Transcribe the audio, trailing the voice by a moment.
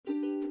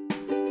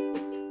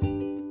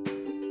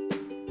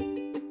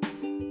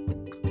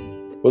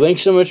Well,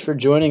 thanks so much for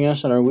joining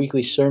us on our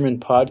weekly sermon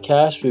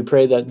podcast. We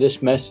pray that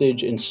this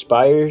message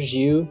inspires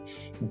you,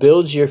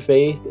 builds your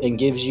faith, and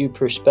gives you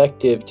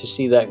perspective to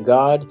see that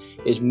God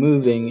is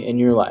moving in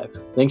your life.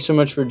 Thanks so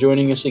much for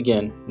joining us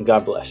again, and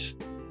God bless.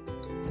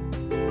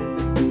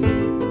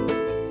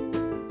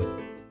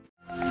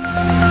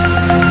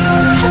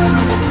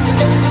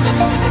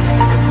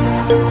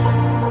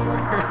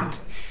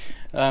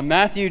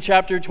 Matthew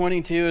chapter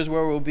 22 is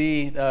where we'll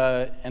be,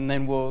 and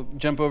then we'll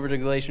jump over to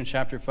Galatians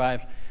chapter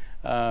 5.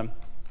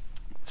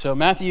 So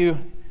Matthew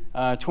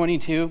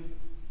 22,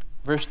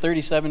 verse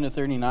 37 to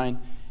 39,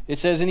 it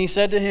says, "And he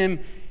said to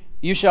him,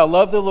 You shall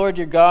love the Lord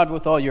your God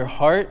with all your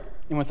heart,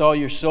 and with all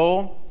your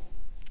soul,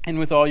 and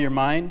with all your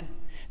mind.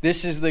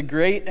 This is the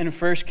great and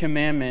first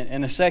commandment,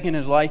 and the second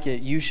is like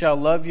it. You shall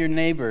love your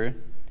neighbor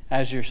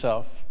as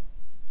yourself."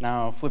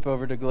 Now flip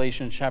over to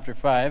Galatians chapter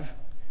 5.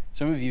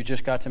 Some of you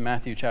just got to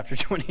Matthew chapter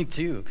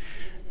 22.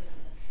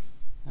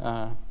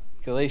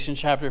 Galatians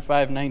chapter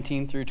 5,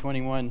 19 through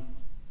 21.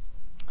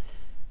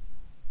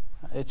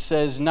 It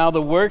says, "Now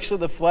the works of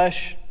the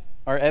flesh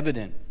are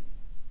evident: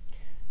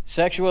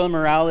 sexual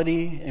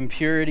immorality,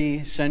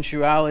 impurity,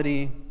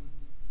 sensuality,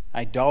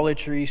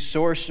 idolatry,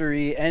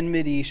 sorcery,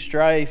 enmity,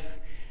 strife,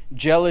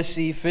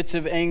 jealousy, fits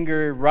of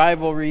anger,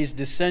 rivalries,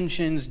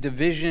 dissensions,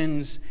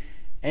 divisions,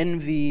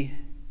 envy,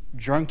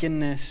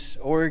 drunkenness,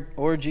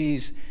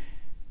 orgies,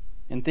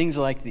 and things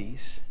like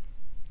these.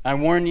 I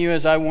warn you,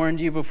 as I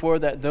warned you before,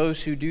 that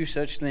those who do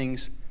such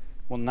things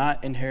will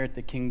not inherit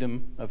the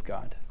kingdom of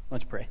God."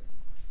 Let's pray.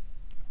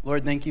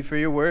 Lord, thank you for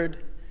your word.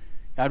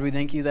 God, we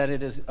thank you that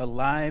it is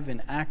alive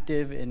and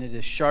active, and it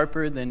is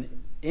sharper than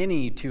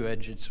any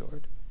two-edged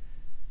sword.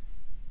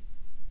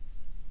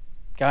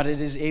 God, it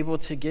is able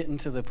to get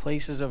into the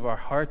places of our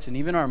hearts and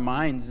even our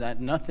minds that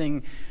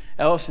nothing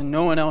else and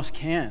no one else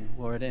can,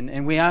 Lord.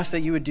 And we ask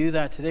that you would do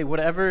that today.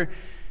 Whatever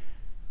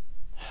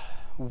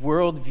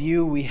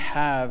worldview we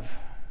have,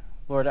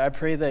 Lord, I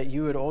pray that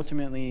you would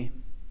ultimately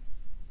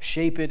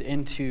shape it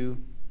into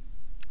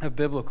a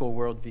biblical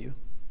worldview.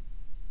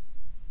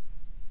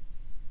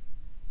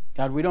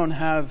 God, we don't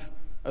have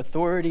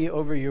authority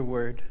over your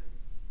word.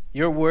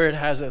 Your word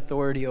has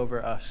authority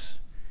over us.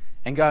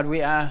 And God, we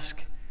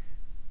ask,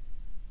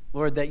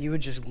 Lord, that you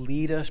would just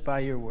lead us by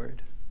your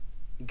word.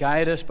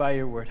 Guide us by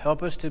your word.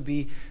 Help us to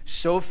be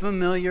so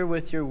familiar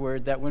with your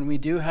word that when we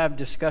do have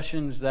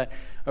discussions that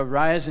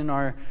arise in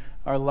our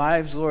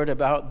lives, Lord,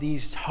 about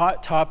these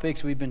hot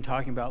topics we've been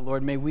talking about,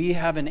 Lord, may we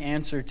have an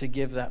answer to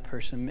give that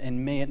person,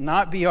 and may it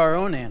not be our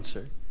own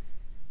answer.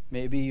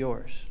 May it be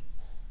yours.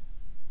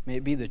 May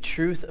it be the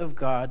truth of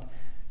God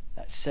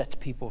that sets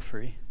people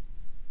free.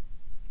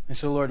 And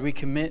so, Lord, we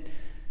commit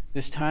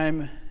this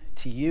time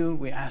to you.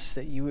 We ask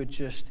that you would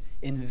just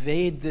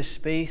invade this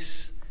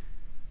space.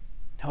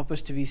 Help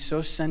us to be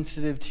so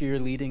sensitive to your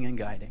leading and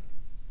guiding.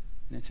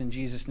 And it's in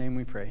Jesus' name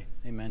we pray.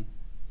 Amen.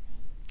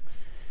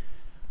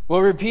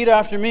 Well, repeat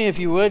after me if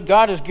you would.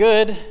 God is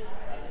good.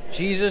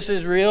 Jesus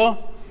is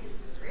real.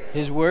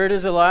 His word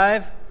is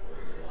alive.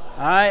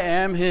 I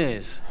am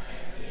his.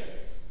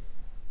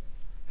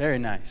 Very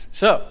nice.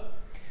 So,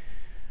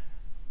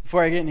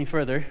 before I get any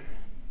further,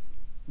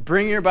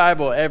 bring your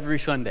Bible every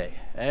Sunday.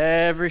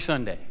 Every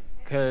Sunday.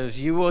 Because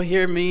you will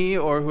hear me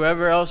or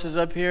whoever else is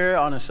up here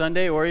on a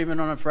Sunday or even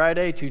on a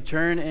Friday to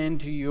turn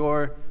into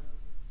your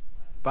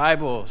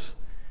Bibles.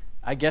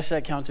 I guess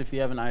that counts if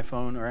you have an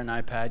iPhone or an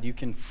iPad. You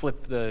can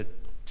flip the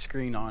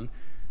screen on.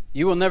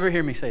 You will never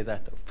hear me say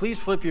that, though. Please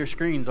flip your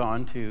screens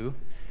on, too.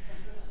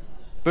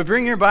 But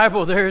bring your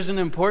Bible. There is an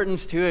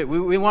importance to it.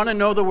 We want to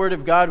know the Word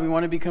of God. We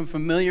want to become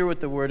familiar with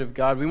the Word of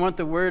God. We want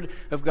the Word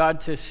of God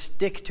to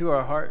stick to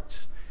our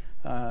hearts.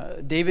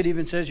 David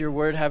even says, "Your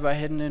word have I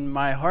hidden in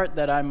my heart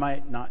that I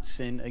might not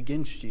sin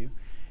against you."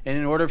 And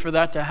in order for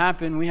that to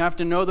happen, we have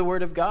to know the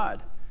Word of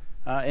God.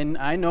 And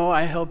I know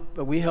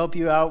we help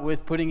you out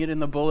with putting it in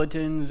the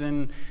bulletins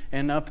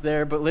and up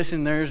there. But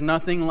listen, there's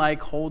nothing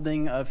like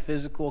holding a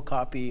physical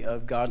copy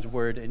of God's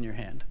Word in your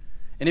hand.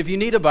 And if you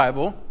need a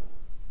Bible,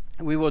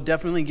 we will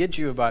definitely get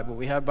you a Bible.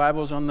 We have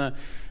Bibles on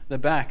the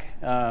back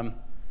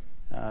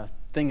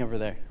thing over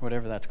there,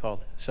 whatever that's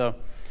called. So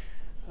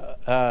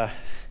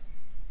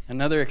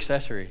another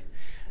accessory.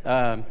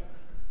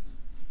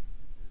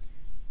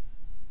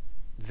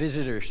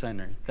 Visitor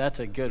Center. That's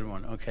a good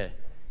one. Okay.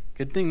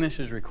 Good thing this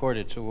is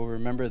recorded, so we'll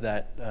remember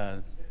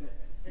that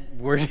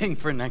wording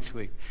for next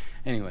week.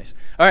 Anyways.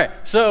 All right.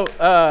 So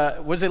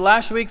was it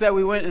last week that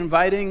we went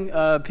inviting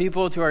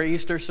people to our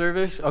Easter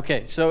service?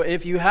 Okay. So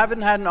if you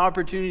haven't had an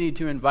opportunity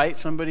to invite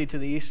somebody to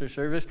the Easter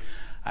service,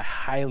 I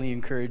highly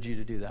encourage you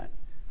to do that.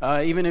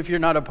 Even if you're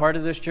not a part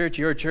of this church,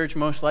 your church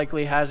most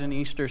likely has an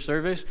Easter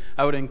service.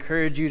 I would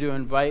encourage you to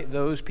invite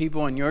those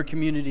people in your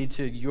community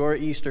to your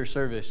Easter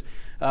service.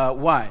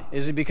 Why?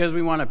 Is it because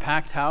we want a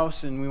packed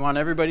house and we want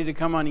everybody to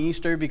come on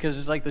Easter because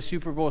it's like the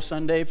Super Bowl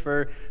Sunday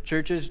for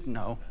churches?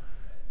 No.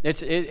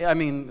 I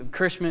mean,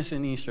 Christmas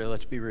and Easter,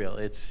 let's be real.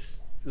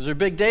 Those are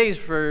big days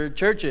for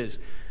churches,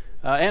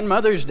 and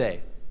Mother's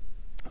Day.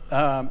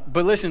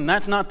 But listen,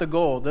 that's not the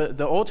goal.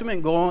 The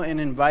ultimate goal in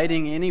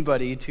inviting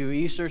anybody to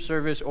Easter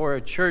service or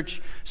a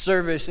church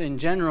service in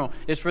general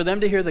is for them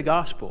to hear the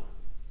gospel.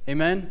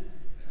 Amen?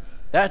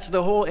 That's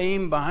the whole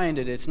aim behind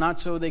it. It's not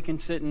so they can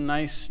sit in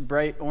nice,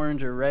 bright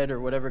orange or red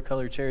or whatever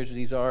color chairs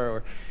these are,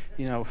 or,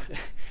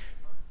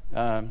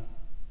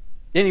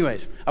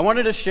 anyways, I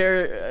wanted to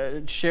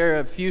share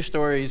a few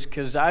stories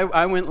because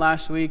I went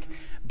last week,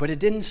 but it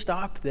didn't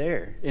stop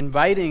there.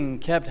 Inviting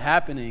kept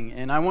happening,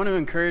 and I want to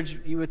encourage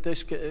you with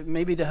this,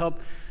 maybe to help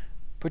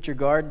put your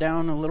guard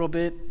down a little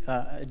bit,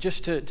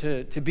 just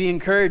to be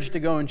encouraged to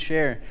go and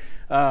share.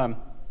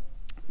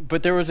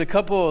 But there was a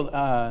couple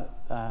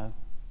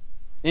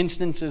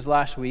instances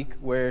last week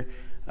where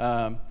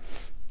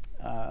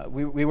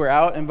we were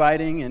out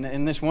inviting, and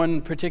in this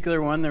one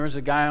particular one, there was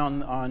a guy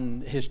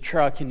on his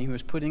truck, and he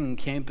was putting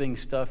camping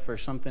stuff or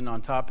something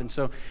on top. And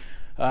so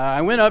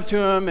I went up to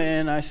him,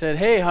 and I said,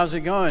 "Hey, how's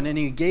it going?" And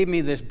he gave me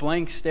this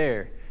blank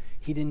stare.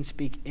 He didn't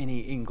speak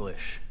any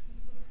English.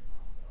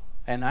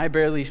 And I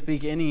barely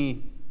speak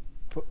any,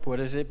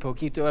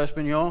 poquito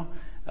español?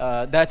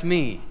 That's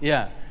me,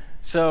 yeah.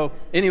 So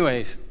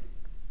anyways,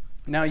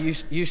 now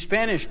you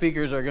Spanish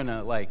speakers are going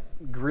to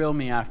grill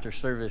me after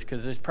service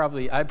because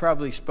I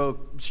probably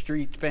spoke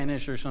street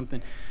Spanish or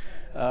something.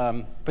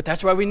 But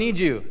that's why we need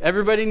you.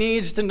 Everybody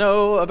needs to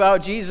know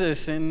about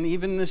Jesus, and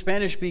even the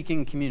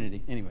Spanish-speaking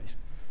community. Anyways.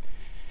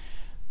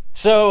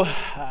 So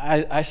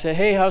I said,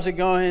 "Hey, how's it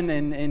going?"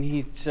 And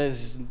he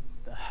says,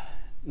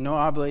 "No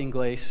habla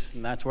inglés."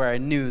 And that's where I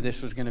knew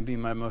this was going to be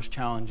my most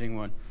challenging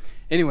one.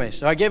 Anyway,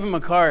 so I gave him a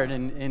card,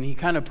 and he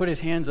kind of put his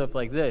hands up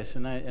like this.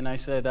 And I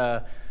said,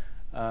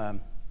 the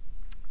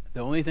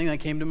only thing that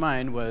came to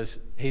mind was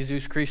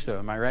Jesus Cristo.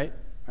 Am I right?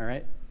 All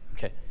right?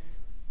 Okay.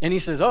 And he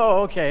says,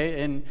 "Oh,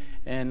 okay."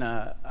 And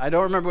I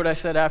don't remember what I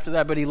said after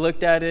that, but he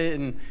looked at it,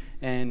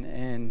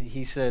 and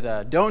he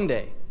said,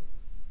 "Donde?"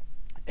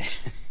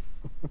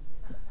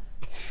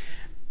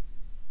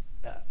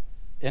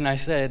 And I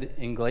said,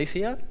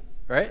 "Iglesia?"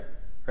 Right?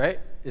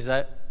 Is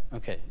that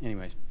okay?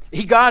 Anyways,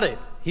 he got it.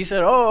 He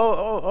said,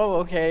 "Oh,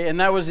 okay." And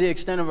that was the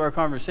extent of our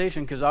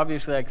conversation, because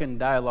obviously I couldn't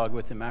dialogue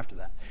with him after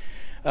that.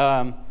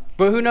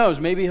 But who knows?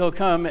 Maybe he'll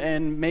come,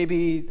 and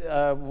maybe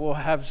we'll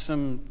have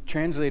some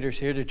translators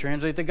here to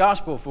translate the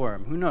gospel for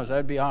him. Who knows?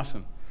 That'd be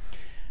awesome.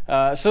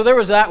 So there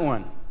was that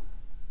one.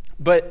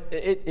 But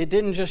it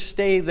didn't just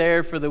stay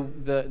there for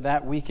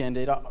that weekend.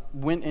 It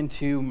went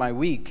into my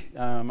week.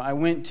 I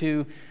went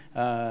to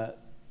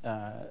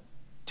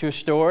a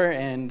store,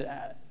 and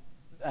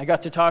I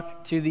got to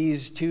talk to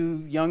these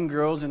two young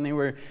girls, and they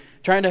were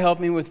trying to help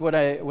me with what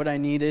I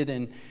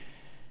needed.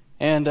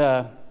 And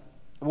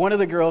one of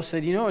the girls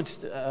said,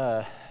 "It's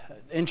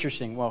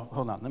interesting." Well,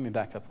 hold on. Let me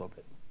back up a little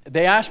bit.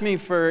 They asked me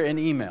for an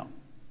email.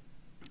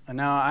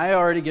 Now, I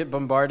already get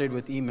bombarded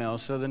with emails,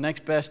 so the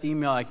next best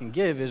email I can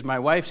give is my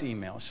wife's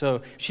email,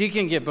 so she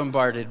can get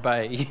bombarded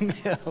by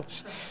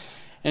emails.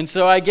 And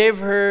so I gave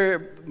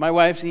her my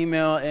wife's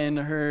email, and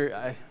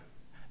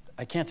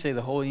I can't say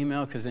the whole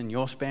email because then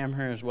you'll spam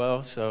her as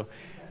well. So,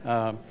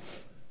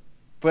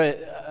 but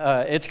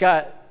it's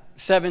got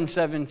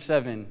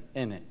 777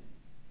 in it,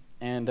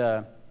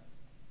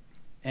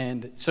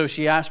 and so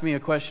she asked me a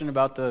question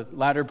about the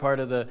latter part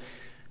of the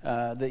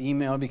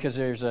email, because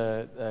there's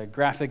a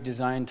graphic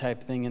design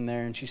type thing in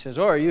there, and she says,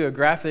 "Oh, are you a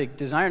graphic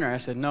designer?" I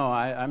said, "No,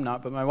 I'm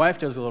not, but my wife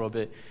does a little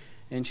bit."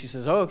 And she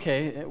says, "Oh,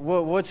 okay,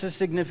 well, what's the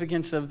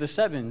significance of the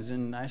sevens?"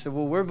 And I said,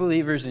 "Well, we're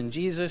believers in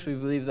Jesus. We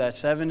believe that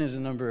 7 is a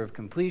number of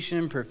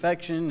completion,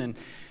 perfection."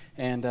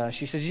 And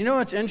she says,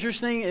 "What's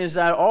interesting is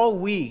that all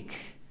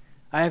week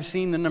I have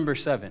seen the number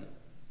 7.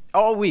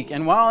 All week.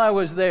 And while I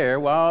was there,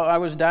 while I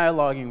was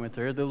dialoguing with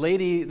her,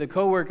 the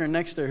coworker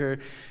next to her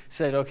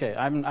said, okay,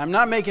 I'm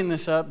not making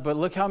this up, but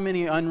look how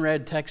many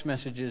unread text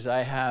messages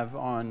I have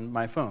on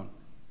my phone.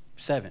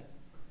 7.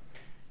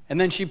 And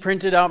then she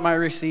printed out my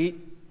receipt,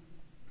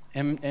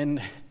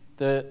 and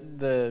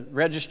the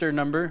register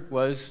number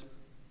was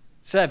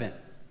 7.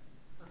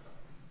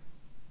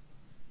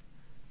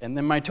 And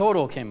then my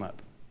total came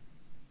up,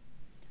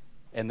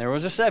 and there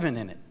was a 7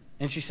 in it.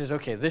 And she says,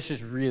 "Okay, this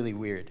is really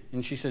weird."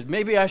 And she says,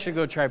 "Maybe I should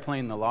go try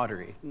playing the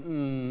lottery."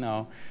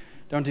 No,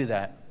 don't do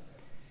that.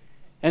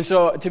 And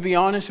so, to be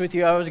honest with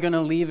you, I was going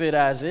to leave it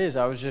as is.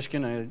 I was just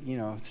going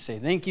to, say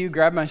thank you,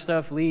 grab my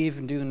stuff, leave,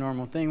 and do the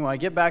normal thing. Well, I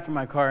get back in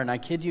my car, and I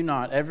kid you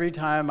not, every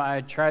time I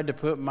tried to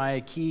put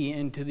my key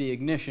into the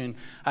ignition,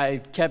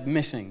 I kept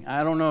missing.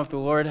 I don't know if the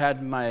Lord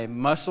had my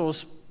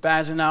muscles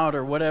spazzing out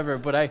or whatever,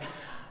 but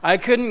I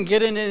couldn't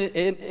get in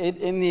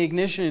the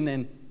ignition,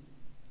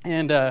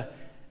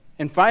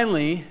 and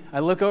finally, I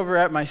look over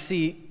at my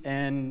seat,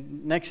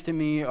 and next to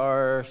me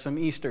are some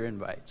Easter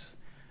invites.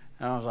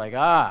 And I was like,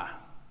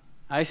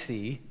 I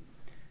see.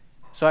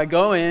 So I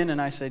go in,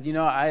 and I said,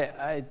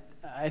 I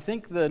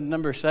think the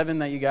number 7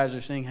 that you guys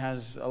are seeing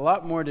has a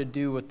lot more to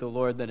do with the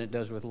Lord than it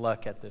does with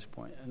luck at this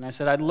point. And I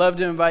said, I'd love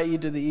to invite you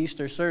to the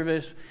Easter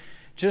service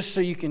just so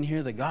you can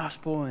hear the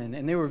gospel.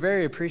 And they were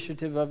very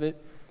appreciative of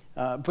it.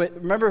 But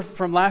remember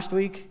from last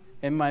week,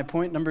 and my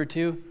point number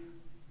 2,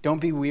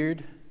 don't be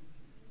weird.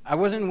 I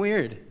wasn't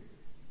weird.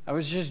 I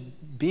was just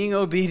being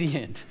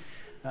obedient.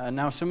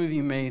 Now, some of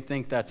you may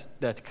think that's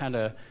kind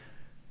of,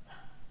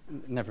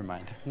 never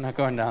mind. I'm not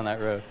going down that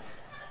road.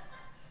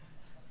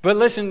 But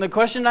listen, the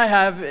question I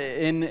have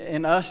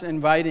in us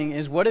inviting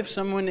is, what if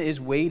someone is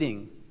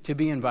waiting to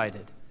be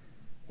invited?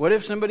 What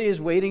if somebody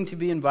is waiting to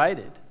be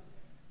invited?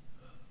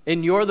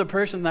 And you're the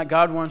person that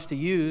God wants to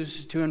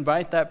use to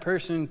invite that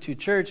person to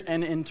church,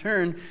 and in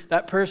turn,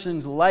 that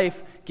person's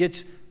life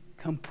gets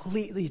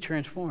completely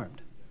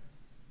transformed.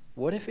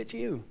 What if it's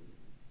you?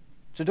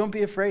 So don't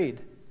be afraid.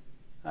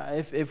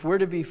 If we're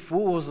to be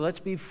fools, let's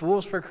be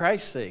fools for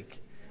Christ's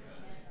sake.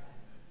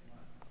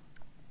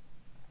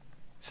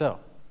 So,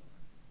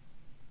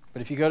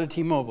 but if you go to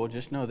T-Mobile,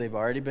 just know they've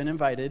already been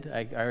invited.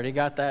 I already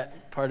got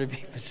that part of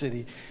Beaver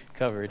City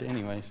covered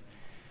anyways.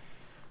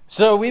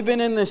 So we've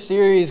been in this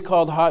series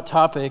called Hot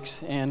Topics,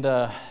 and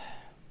the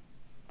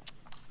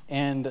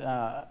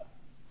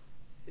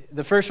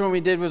first one we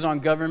did was on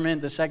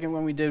government. The second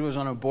one we did was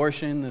on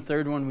abortion. The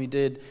third one we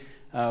did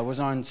was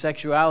on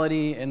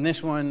sexuality, and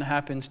this one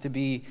happens to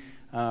be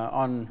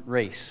on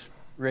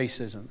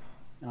racism.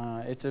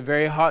 It's a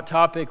very hot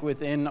topic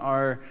within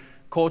our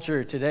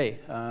culture today.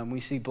 We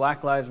see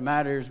Black Lives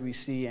Matters, we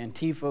see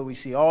Antifa, we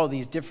see all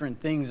these different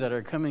things that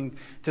are coming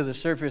to the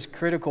surface,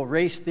 critical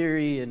race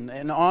theory,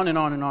 and on and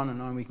on and on and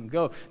on we can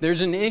go.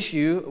 There's an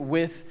issue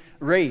with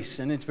race,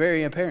 and it's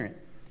very apparent.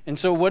 And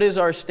so what is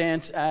our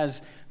stance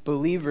as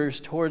believers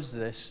towards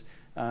this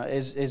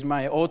is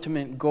my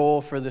ultimate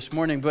goal for this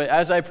morning. But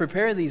as I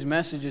prepare these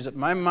messages,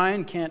 my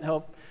mind can't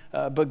help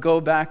but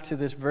go back to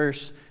this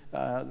verse,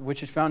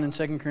 which is found in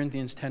 2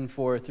 Corinthians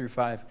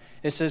 10:4-5.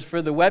 It says,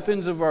 "For the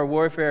weapons of our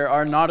warfare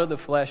are not of the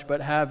flesh,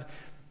 but have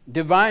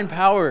divine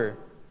power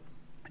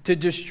to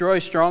destroy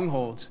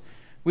strongholds.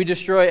 We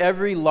destroy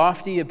every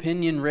lofty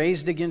opinion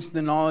raised against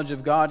the knowledge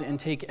of God and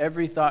take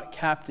every thought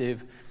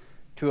captive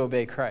to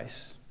obey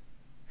Christ."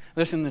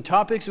 Listen, the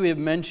topics we have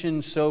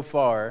mentioned so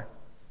far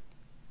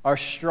are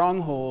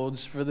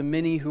strongholds for the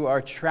many who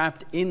are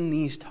trapped in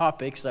these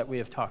topics that we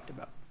have talked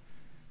about,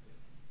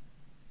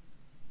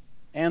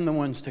 and the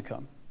ones to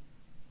come.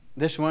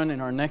 This one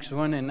and our next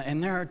one,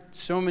 and there are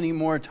so many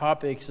more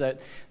topics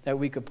that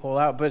we could pull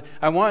out. But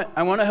I want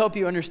to help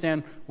you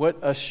understand what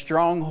a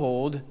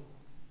stronghold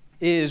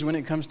is when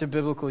it comes to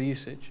biblical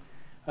usage.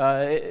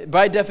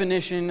 By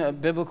definition, a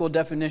biblical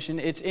definition,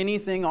 it's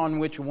anything on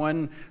which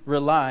one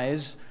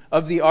relies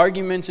of the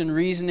arguments and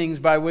reasonings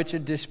by which a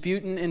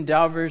disputant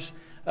endeavors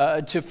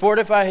to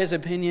fortify his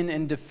opinion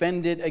and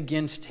defend it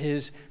against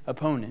his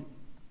opponent.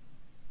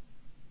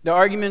 The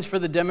arguments for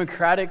the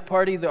Democratic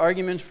Party, the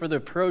arguments for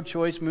the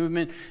pro-choice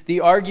movement,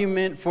 the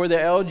argument for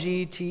the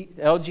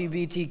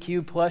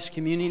LGBTQ plus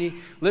community.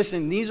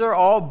 Listen, these are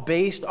all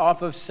based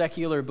off of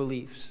secular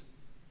beliefs.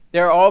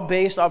 They're all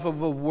based off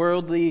of a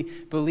worldly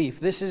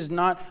belief. This is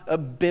not a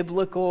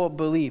biblical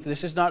belief.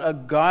 This is not a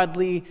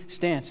godly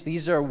stance.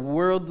 These are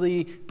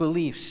worldly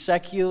beliefs,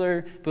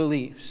 secular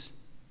beliefs.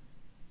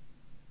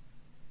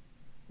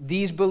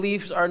 These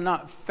beliefs are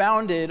not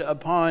founded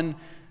upon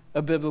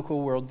a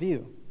biblical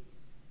worldview.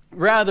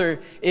 Rather,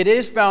 it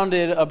is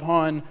founded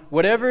upon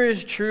whatever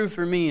is true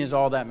for me is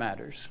all that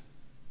matters,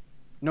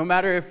 no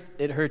matter if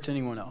it hurts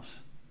anyone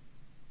else.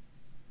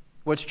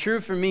 What's true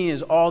for me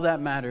is all that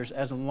matters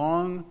as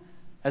long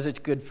as it's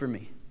good for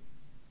me.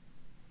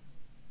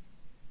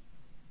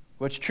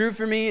 What's true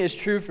for me is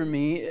true for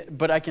me,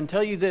 but I can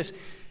tell you this,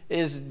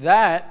 is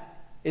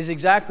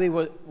exactly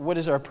what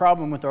is our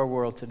problem with our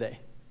world today,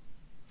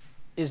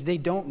 is they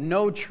don't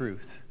know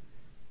truth.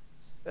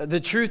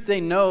 The truth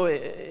they know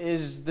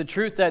is the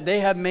truth that they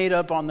have made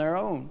up on their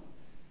own.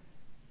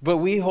 But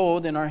we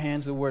hold in our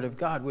hands the Word of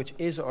God, which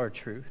is our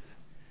truth.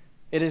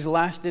 It has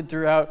lasted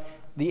throughout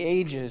the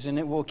ages, and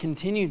it will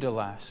continue to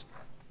last.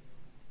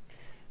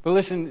 But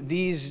listen,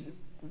 these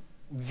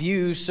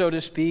views, so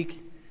to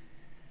speak,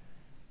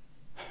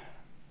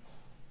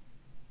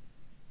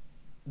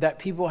 that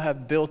people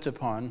have built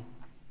upon,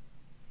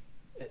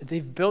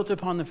 they've built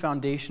upon the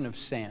foundation of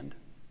sand.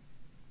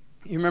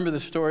 You remember the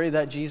story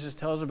that Jesus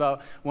tells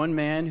about one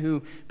man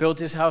who built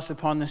his house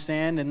upon the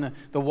sand, and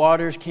the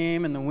waters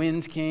came and the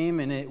winds came,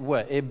 and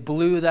it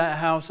blew that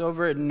house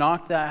over, it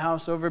knocked that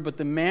house over. But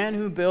the man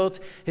who built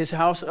his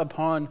house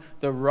upon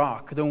the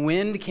rock, the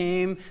wind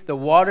came, the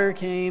water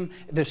came,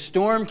 the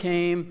storm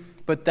came,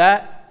 but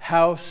that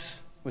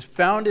house was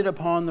founded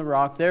upon the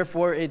rock,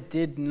 therefore it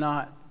did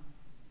not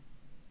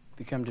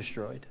become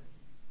destroyed.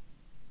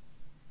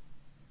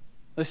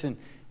 Listen,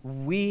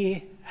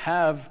 we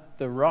have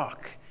the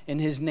rock, and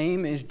his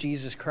name is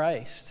Jesus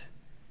Christ.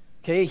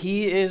 Okay,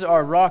 he is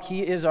our rock,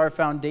 he is our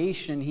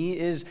foundation, he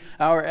is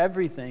our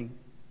everything.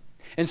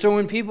 And so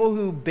when people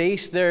who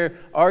base their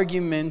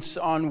arguments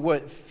on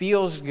what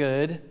feels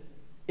good,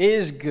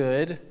 is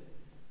good,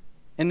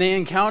 and they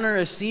encounter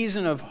a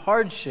season of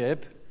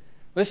hardship,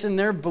 listen,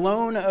 they're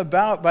blown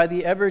about by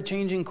the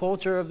ever-changing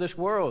culture of this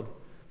world.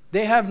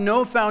 They have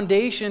no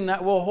foundation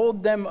that will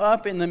hold them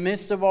up in the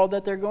midst of all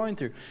that they're going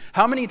through.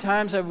 How many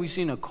times have we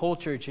seen a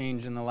culture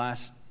change in the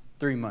last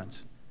 3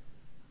 months?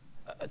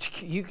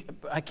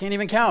 I can't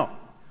even count.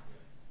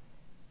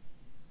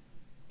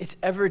 It's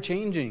ever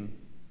changing.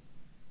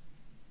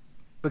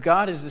 But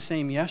God is the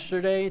same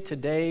yesterday,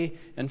 today,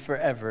 and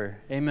forever.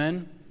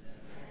 Amen?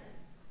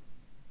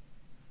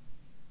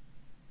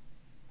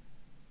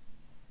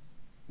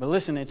 But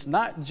listen, it's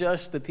not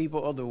just the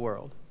people of the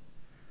world.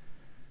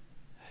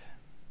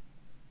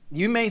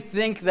 You may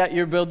think that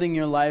you're building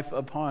your life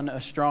upon a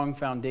strong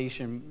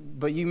foundation,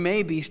 but you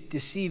may be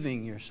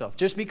deceiving yourself.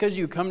 Just because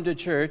you come to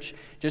church,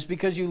 just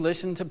because you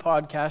listen to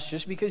podcasts,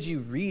 just because you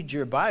read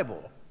your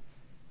Bible,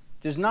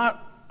 does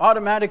not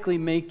automatically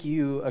make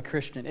you a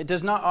Christian. It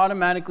does not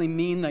automatically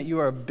mean that you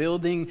are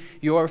building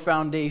your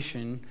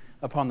foundation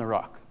upon the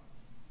rock.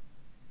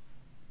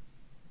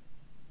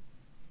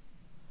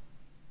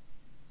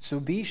 So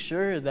be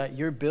sure that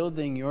you're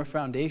building your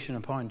foundation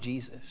upon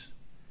Jesus.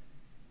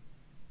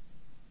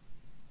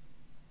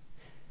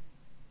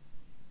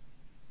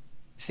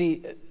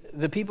 See,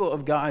 the people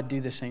of God do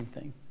the same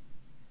thing.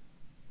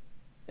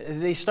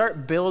 They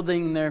start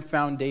building their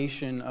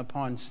foundation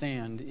upon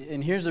sand.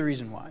 And here's the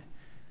reason why.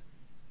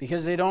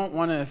 Because they don't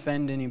want to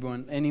offend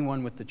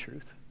anyone with the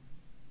truth.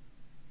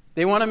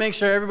 They want to make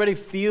sure everybody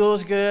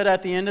feels good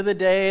at the end of the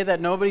day,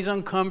 that nobody's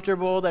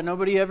uncomfortable, that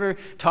nobody ever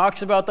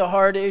talks about the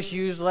hard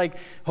issues like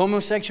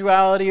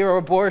homosexuality or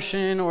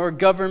abortion or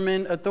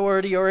government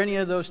authority or any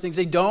of those things.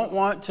 They don't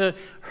want to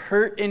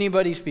hurt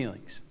anybody's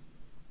feelings.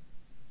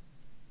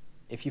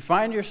 If you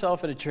find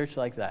yourself at a church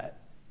like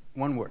that,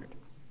 one word: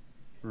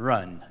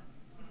 run.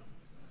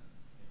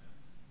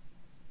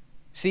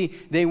 See,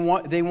 they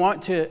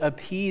want to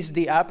appease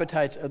the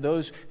appetites of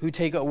those who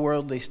take a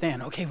worldly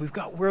stand. Okay, we've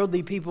got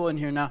worldly people in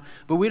here now,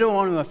 but we don't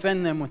want to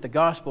offend them with the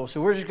gospel,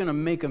 so we're just going to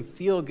make them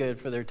feel good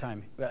for their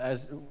time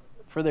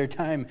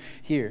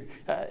here.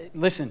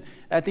 Listen,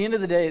 at the end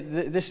of the day,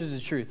 this is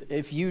the truth.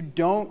 If you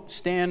don't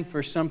stand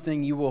for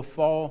something, you will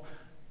fall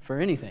for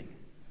anything.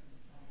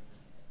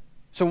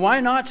 So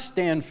why not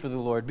stand for the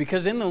Lord?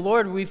 Because in the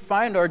Lord we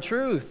find our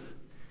truth.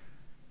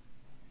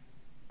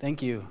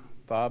 Thank you,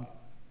 Bob.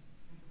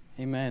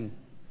 Amen.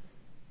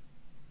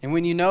 And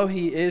when you know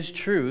He is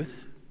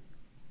truth,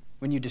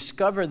 when you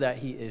discover that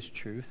He is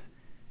truth,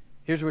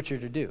 here's what you're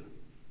to do.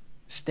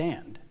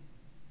 Stand.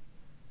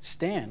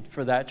 Stand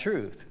for that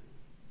truth.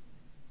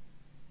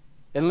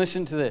 And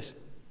listen to this.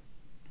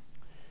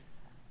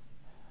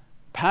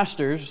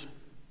 Pastors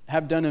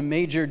have done a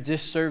major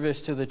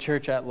disservice to the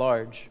church at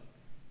large,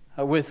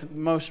 with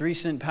most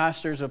recent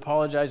pastors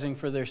apologizing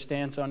for their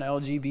stance on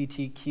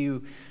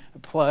LGBTQ+,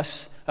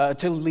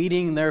 to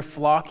leading their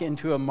flock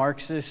into a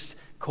Marxist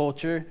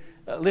culture.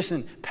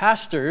 Listen,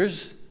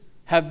 pastors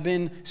have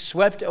been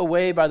swept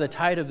away by the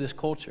tide of this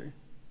culture.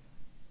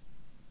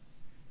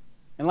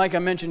 And like I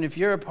mentioned, if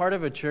you're a part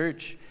of a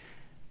church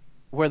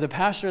where the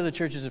pastor of the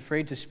church is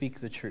afraid to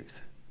speak the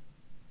truth,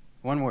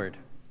 one word: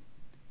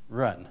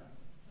 run.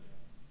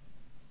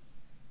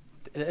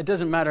 It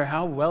doesn't matter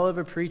how well of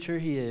a preacher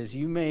he is.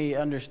 You may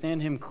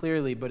understand him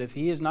clearly, but if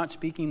he is not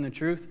speaking the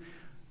truth,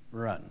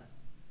 run.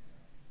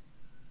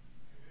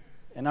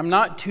 And I'm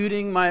not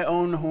tooting my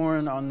own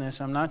horn on this.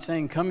 I'm not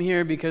saying come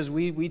here because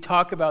we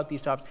talk about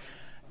these topics.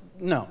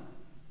 No.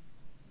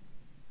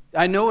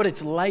 I know what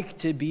it's like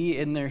to be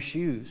in their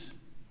shoes.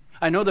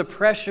 I know the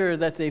pressure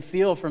that they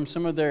feel from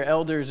some of their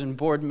elders and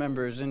board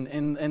members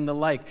and the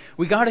like.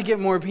 We got to get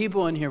more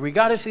people in here. We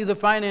got to see the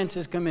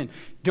finances come in.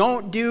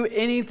 Don't do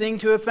anything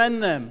to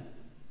offend them.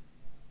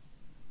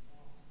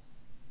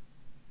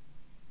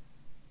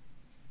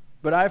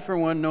 But I, for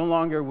one, no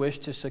longer wish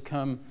to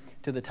succumb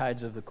to the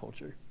tides of the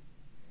culture.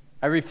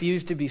 I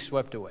refuse to be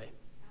swept away.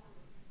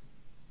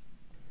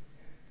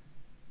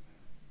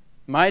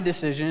 My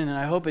decision, and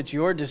I hope it's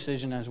your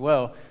decision as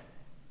well,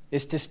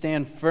 is to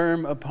stand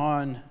firm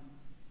upon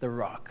the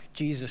rock,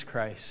 Jesus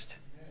Christ.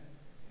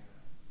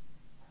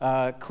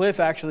 Cliff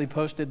actually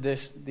posted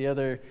this the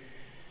other...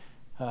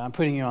 I'm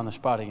putting you on the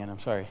spot again, I'm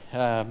sorry.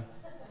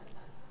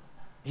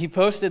 He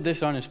posted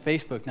this on his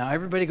Facebook. Now,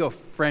 everybody go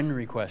friend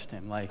request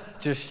him.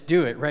 Just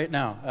do it right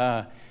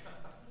now.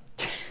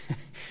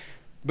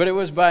 But it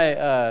was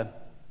by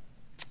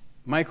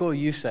Michael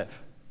Youssef,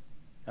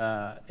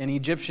 an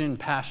Egyptian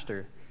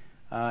pastor.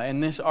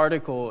 And this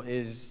article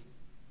is,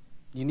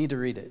 you need to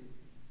read it.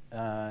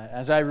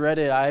 As I read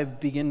it, I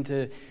began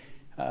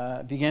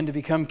to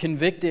become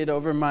convicted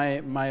over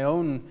my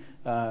own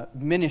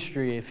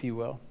ministry, if you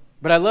will.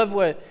 But I love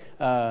what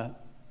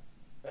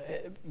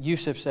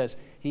Youssef says.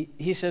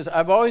 He says,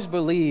 I've always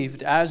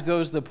believed, as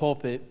goes the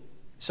pulpit,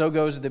 so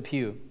goes the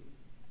pew.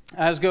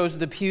 As goes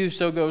the pew,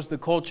 so goes the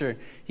culture.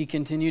 He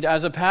continued,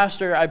 as a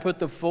pastor, I put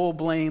the full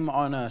blame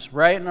on us,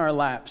 right in our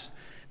laps,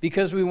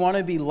 because we want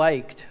to be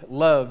liked,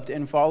 loved,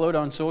 and followed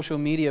on social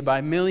media by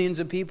millions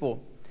of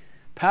people.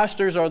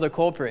 Pastors are the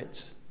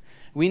culprits.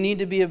 We need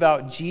to be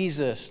about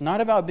Jesus, not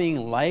about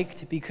being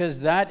liked, because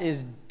that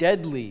is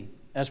deadly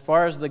as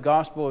far as the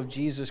gospel of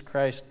Jesus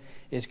Christ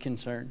is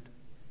concerned.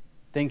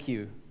 Thank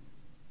you,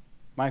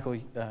 Michael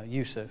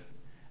Youssef.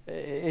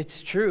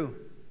 It's true.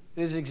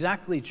 It is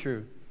exactly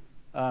true.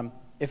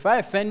 If I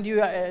offend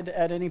you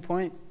at any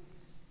point,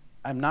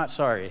 I'm not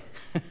sorry.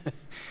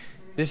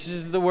 This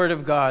is the word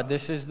of God.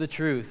 This is the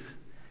truth.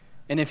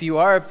 And if you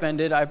are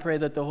offended, I pray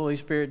that the Holy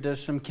Spirit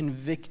does some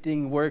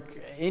convicting work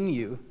in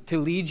you to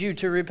lead you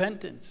to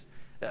repentance.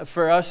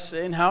 For us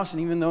in-house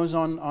and even those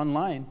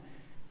online.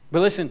 But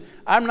listen,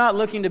 I'm not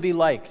looking to be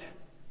liked.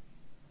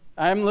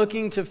 I'm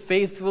looking to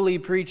faithfully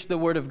preach the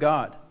word of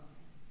God.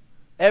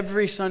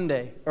 Every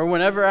Sunday, or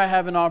whenever I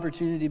have an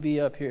opportunity to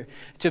be up here,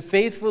 to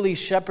faithfully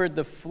shepherd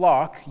the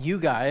flock, you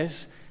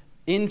guys,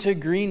 into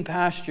green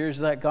pastures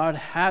that God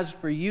has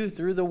for you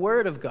through the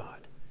Word of God.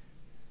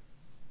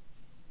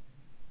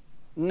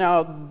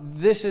 Now,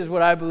 this is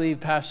what I believe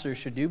pastors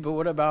should do, but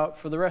what about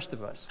for the rest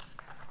of us?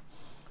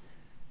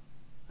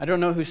 I don't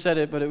know who said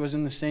it, but it was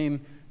in the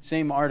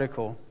same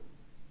article.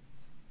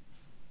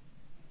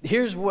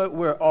 Here's what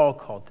we're all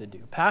called to do,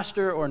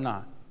 pastor or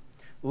not.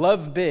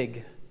 Love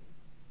big.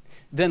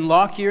 Then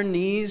lock your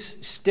knees,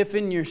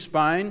 stiffen your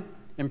spine,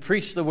 and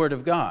preach the Word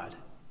of God.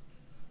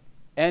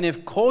 And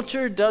if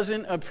culture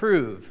doesn't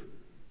approve,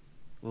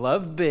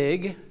 love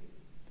big,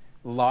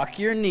 lock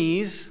your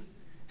knees,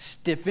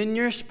 stiffen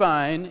your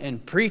spine,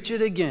 and preach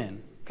it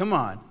again. Come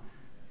on.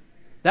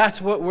 That's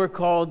what we're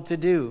called to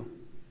do.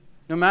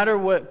 No matter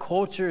what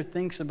culture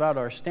thinks about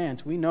our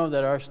stance, we know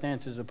that our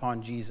stance is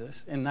upon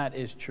Jesus, and that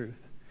is truth.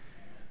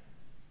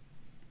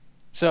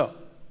 So,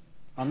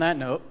 on that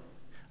note,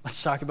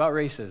 let's talk about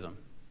racism.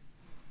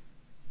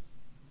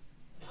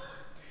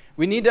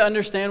 We need to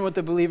understand what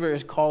the believer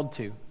is called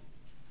to.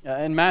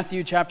 In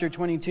Matthew chapter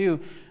 22,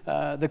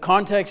 the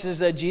context is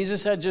that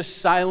Jesus had just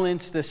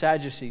silenced the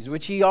Sadducees,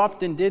 which he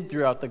often did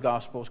throughout the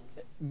Gospels.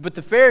 But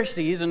the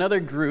Pharisees, another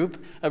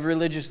group of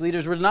religious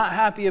leaders, were not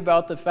happy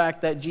about the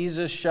fact that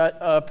Jesus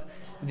shut up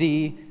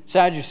the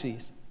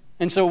Sadducees.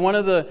 And so one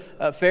of the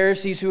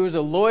Pharisees, who was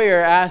a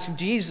lawyer, asked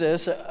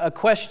Jesus a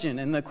question,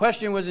 and the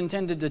question was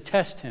intended to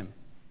test him.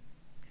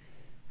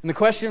 And the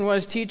question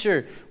was,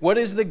 "Teacher, what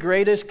is the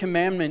greatest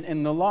commandment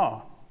in the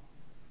law?"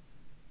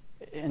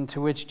 And to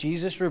which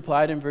Jesus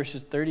replied in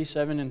verses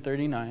 37 and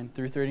 39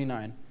 through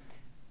 39,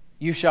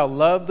 "You shall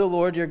love the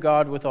Lord your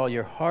God with all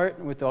your heart,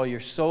 with all your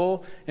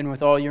soul, and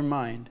with all your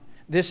mind.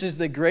 This is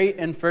the great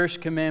and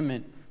first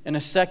commandment, and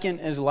a second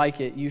is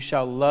like it. You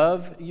shall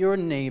love your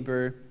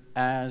neighbor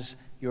as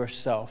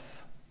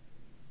yourself."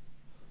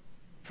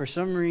 For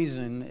some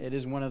reason, it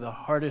is one of the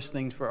hardest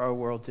things for our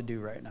world to do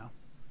right now,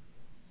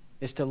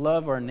 is to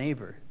love our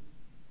neighbor.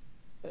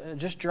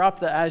 Just drop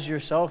the "as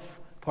yourself"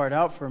 part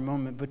out for a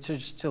moment, but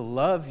just to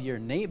love your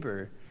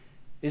neighbor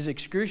is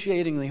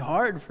excruciatingly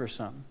hard for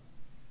some.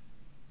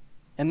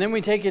 And then we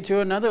take it to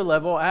another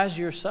level, as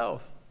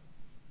yourself.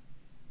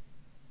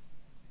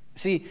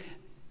 See,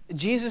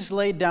 Jesus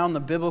laid down the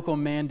biblical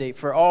mandate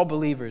for all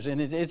believers, and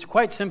it's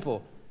quite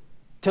simple.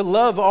 To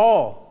love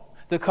all,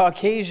 the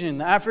Caucasian,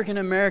 the African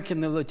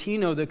American, the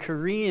Latino, the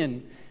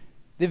Korean,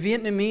 the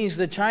Vietnamese,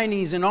 the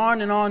Chinese, and on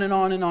and on and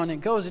on and on it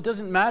goes. It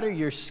doesn't matter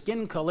your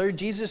skin color.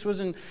 Jesus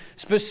wasn't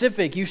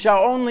specific. You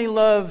shall only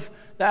love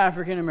the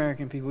African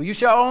American people. You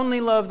shall only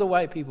love the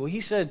white people.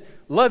 He said,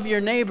 love your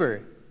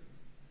neighbor.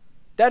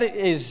 That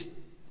is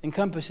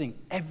encompassing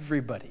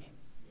everybody.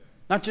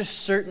 Not just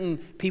certain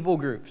people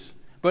groups,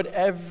 but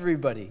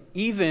everybody.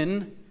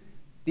 Even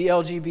the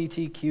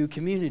LGBTQ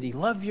community.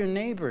 Love your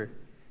neighbor.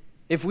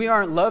 If we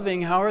aren't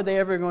loving, how are they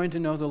ever going to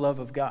know the love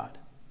of God?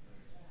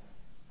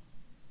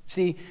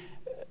 See,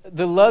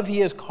 the love he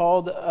has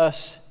called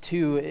us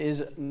to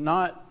is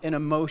not an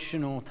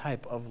emotional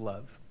type of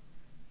love.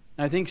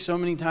 I think so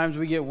many times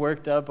we get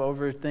worked up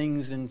over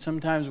things, and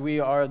sometimes we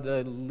are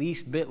the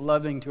least bit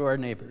loving to our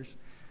neighbors,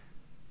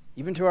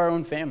 even to our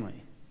own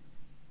family.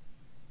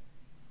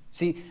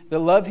 See, the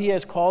love he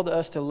has called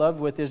us to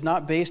love with is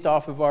not based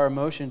off of our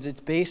emotions.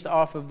 It's based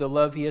off of the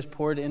love he has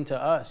poured into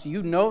us.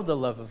 You know the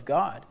love of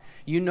God.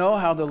 You know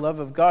how the love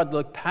of God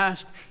looked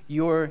past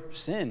your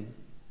sin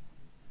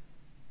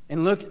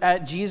and looked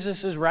at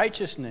Jesus'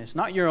 righteousness,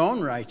 not your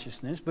own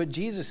righteousness, but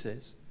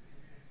Jesus's.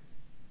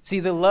 See,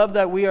 the love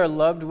that we are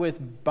loved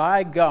with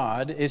by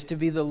God is to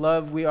be the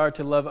love we are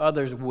to love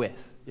others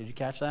with. Did you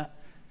catch that?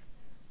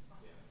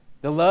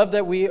 The love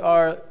that we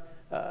are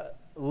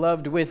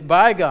loved with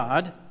by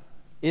God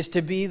is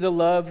to be the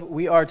love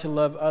we are to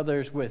love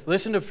others with.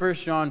 Listen to 1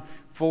 John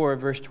 4,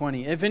 verse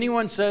 20. If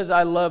anyone says,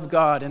 I love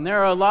God, and there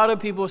are a lot of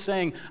people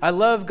saying, I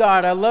love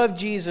God, I love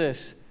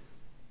Jesus,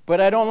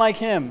 but I don't like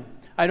him,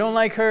 I don't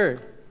like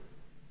her.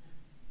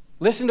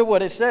 Listen to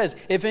what it says.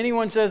 If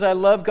anyone says, I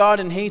love God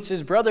and hates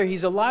his brother,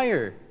 he's a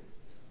liar.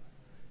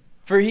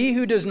 For he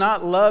who does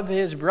not love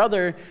his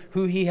brother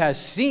who he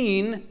has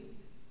seen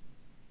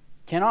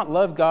cannot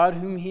love God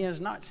whom he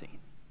has not seen.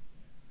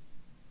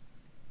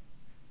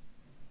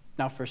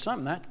 Now, for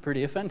some, that's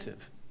pretty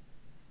offensive.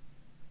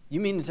 You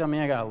mean to tell me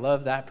I got to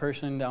love that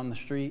person down the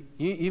street?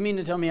 You mean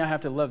to tell me I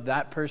have to love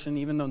that person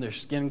even though their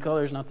skin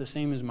color is not the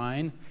same as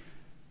mine?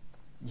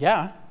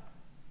 Yeah.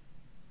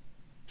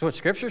 That's what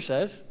Scripture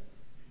says.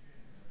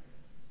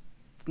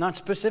 It's not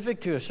specific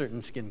to a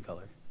certain skin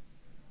color.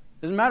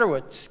 Doesn't matter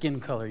what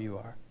skin color you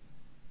are.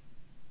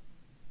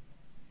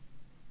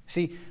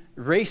 See,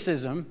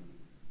 racism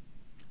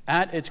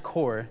at its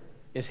core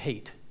is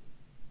hate.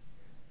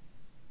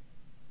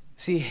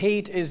 See,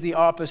 hate is the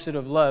opposite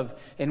of love.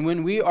 And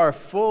when we are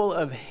full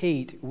of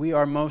hate, we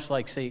are most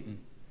like Satan.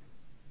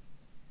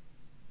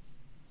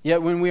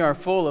 Yet when we are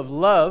full of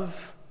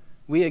love,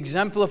 we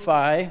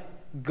exemplify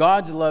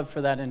God's love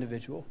for that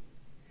individual.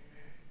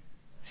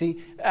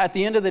 See, at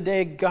the end of the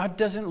day, God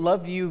doesn't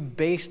love you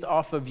based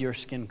off of your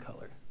skin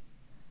color.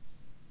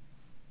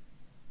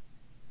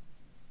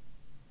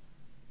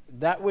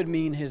 That would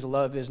mean his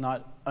love is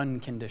not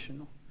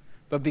unconditional.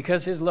 But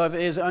because his love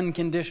is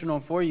unconditional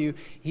for you,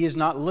 he is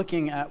not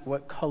looking at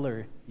what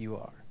color you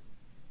are.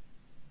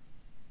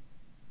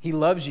 He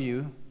loves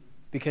you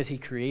because he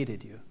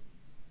created you.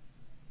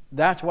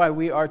 That's why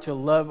we are to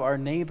love our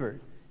neighbor,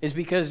 is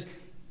because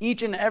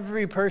each and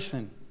every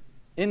person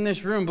in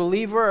this room,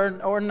 believer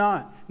or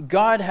not,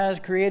 God has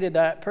created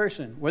that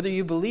person, whether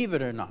you believe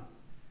it or not.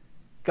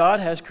 God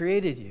has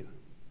created you.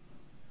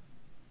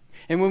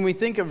 And when we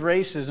think of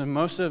racism,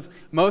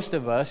 most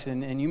of us,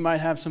 and you might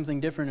have something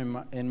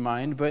different in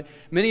mind, but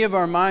many of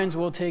our minds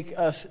will take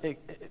us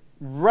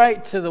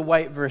right to the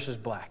white versus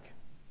black.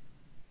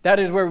 That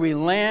is where we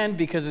land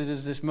because it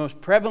is this most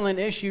prevalent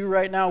issue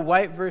right now,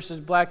 white versus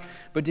black.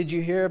 But did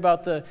you hear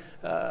about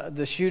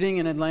the shooting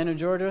in Atlanta,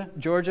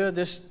 Georgia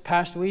this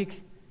past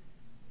week?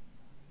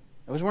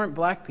 Those weren't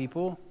black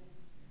people.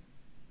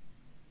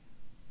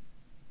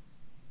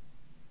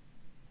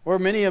 Or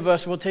many of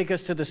us will take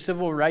us to the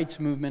civil rights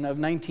movement of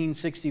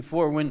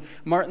 1964 when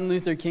Martin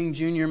Luther King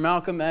Jr.,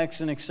 Malcolm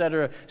X, and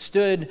etc.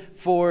 stood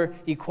for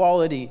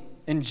equality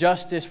and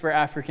justice for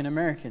African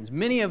Americans.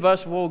 Many of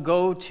us will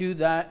go to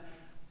that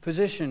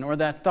position or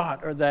that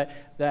thought or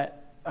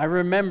that I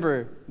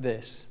remember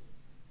this.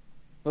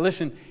 But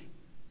listen,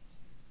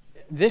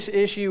 this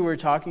issue we're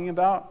talking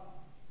about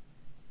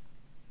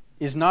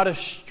is not a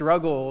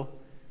struggle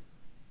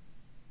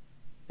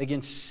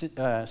against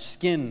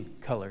skin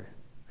color.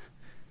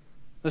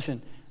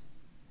 Listen,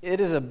 it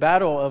is a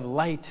battle of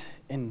light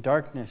and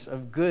darkness,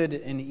 of good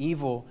and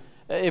evil.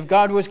 If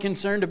God was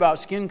concerned about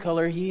skin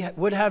color, he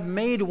would have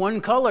made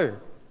one color.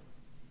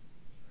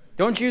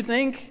 Don't you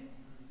think?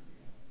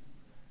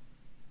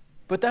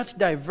 But that's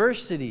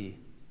diversity.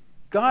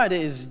 God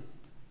is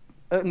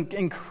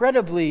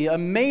incredibly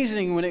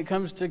amazing when it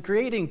comes to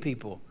creating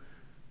people.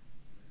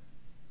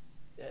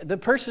 The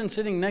person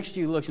sitting next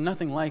to you looks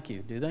nothing like you,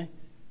 do they?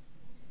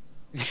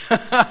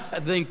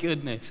 Thank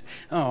goodness.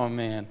 Oh,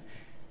 man.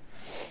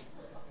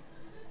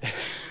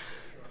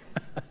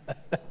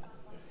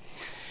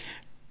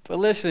 But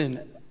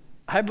listen,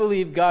 I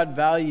believe God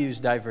values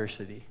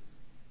diversity.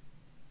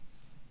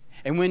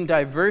 And when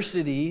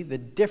diversity, the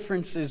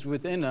differences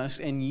within us,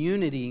 and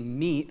unity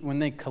meet, when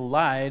they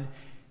collide,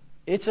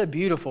 it's a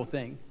beautiful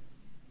thing.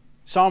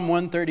 Psalm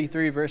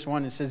 133, verse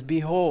 1, it says,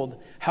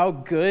 "Behold, how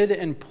good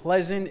and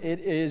pleasant it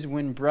is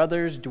when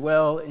brothers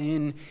dwell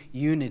in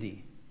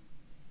unity."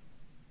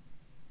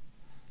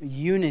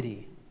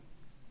 Unity.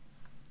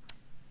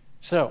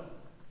 So,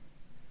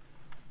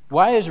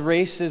 why is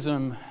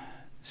racism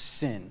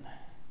sin?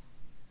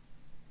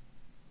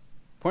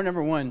 Point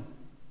number one,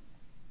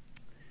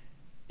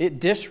 it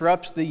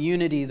disrupts the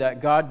unity that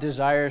God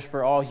desires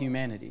for all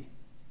humanity.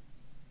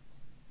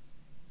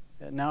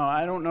 Now,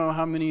 I don't know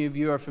how many of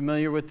you are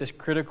familiar with this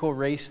critical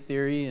race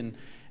theory and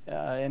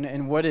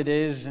what it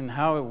is and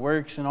how it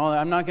works and all that.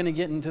 I'm not going to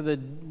get into the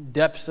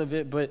depths of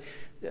it, but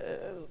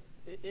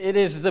it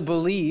is the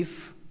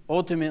belief,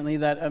 ultimately,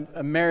 that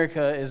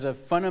America is a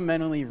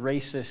fundamentally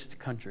racist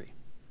country.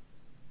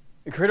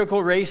 The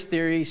critical race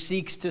theory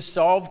seeks to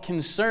solve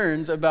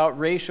concerns about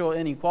racial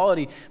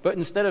inequality, but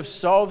instead of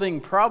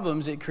solving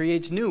problems, it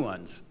creates new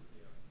ones.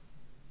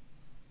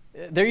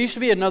 There used to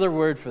be another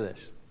word for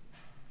this: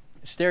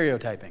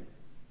 stereotyping,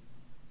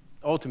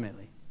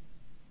 ultimately.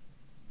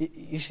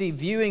 You see,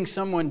 viewing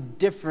someone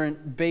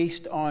different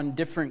based on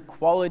different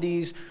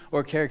qualities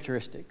or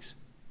characteristics.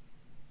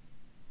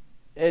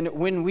 And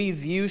when we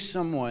view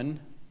someone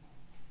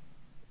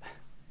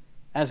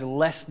as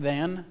less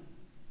than,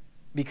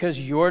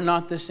 because you're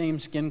not the same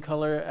skin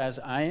color as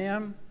I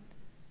am,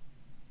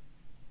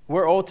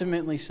 we're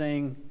ultimately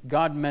saying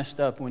God messed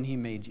up when he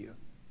made you.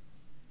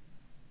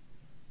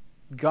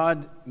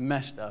 God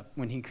messed up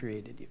when he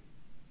created you.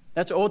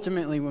 That's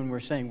ultimately when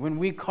we're saying. When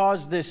we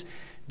cause this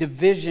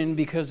division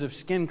because of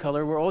skin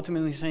color, we're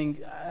ultimately saying,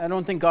 I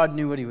don't think God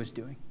knew what he was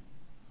doing.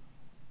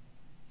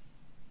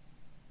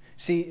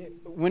 See,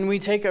 when we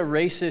take a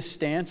racist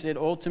stance, it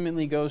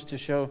ultimately goes to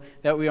show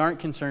that we aren't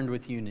concerned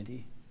with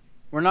unity.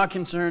 We're not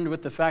concerned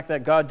with the fact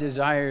that God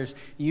desires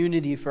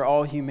unity for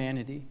all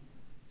humanity.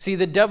 See,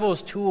 the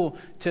devil's tool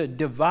to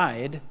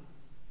divide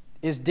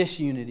is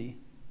disunity.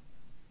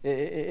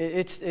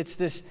 It's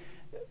this,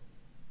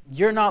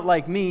 you're not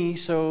like me,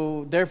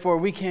 so therefore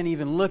we can't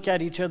even look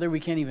at each other,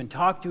 we can't even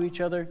talk to each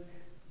other.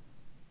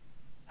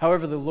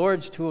 However, the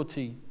Lord's tool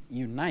to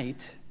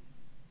unite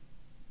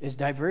is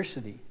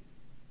diversity.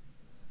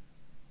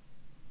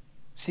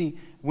 See,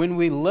 when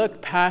we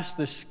look past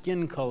the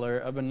skin color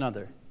of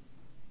another,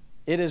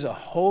 it is a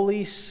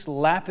holy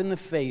slap in the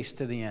face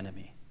to the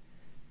enemy.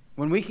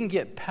 When we can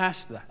get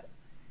past that,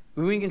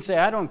 We can say,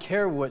 I don't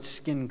care what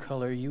skin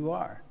color you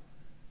are.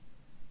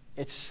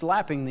 It's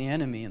slapping the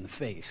enemy in the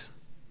face.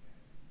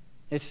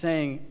 It's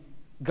saying,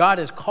 God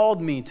has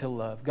called me to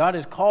love. God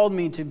has called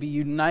me to be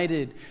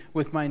united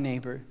with my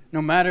neighbor,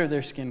 no matter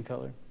their skin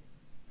color.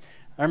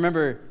 I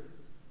remember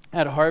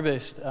at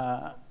Harvest,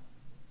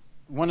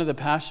 one of the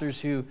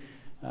pastors who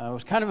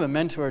was kind of a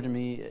mentor to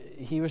me,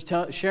 he was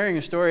sharing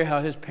a story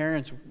how his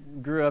parents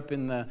grew up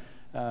in the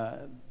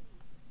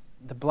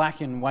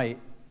black and white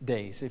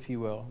days, if you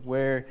will,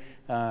 where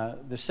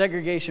the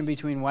segregation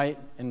between white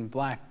and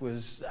black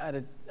was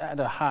at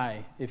a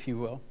high, if you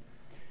will.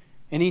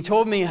 And he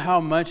told me how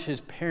much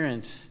his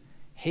parents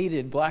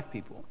hated black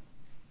people.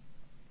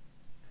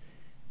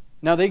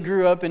 Now, they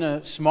grew up in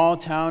a small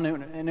town,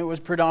 and it was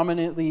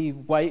predominantly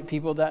white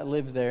people that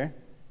lived there.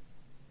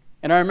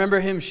 And I remember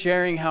him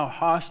sharing how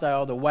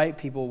hostile the white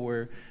people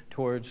were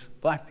towards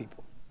black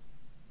people.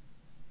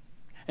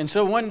 And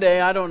so one day,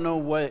 I don't know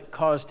what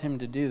caused him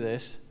to do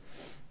this,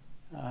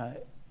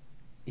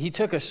 he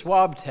took a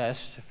swab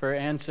test for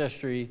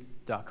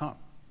Ancestry.com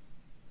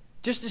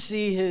just to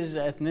see his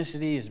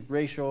ethnicity, his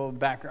racial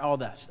background, all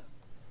that stuff.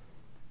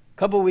 A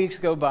couple weeks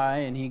go by,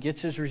 and he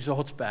gets his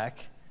results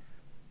back,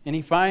 and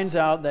he finds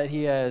out that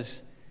he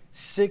has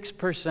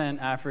 6%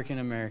 African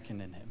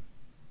American in him.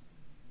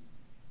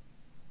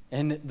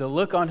 And the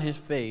look on his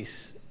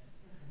face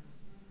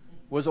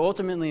was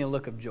ultimately a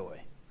look of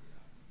joy.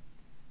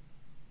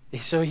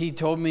 So he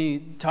told me,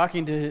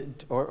 talking to,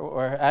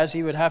 or as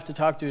he would have to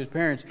talk to his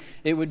parents,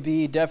 it would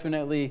be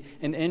definitely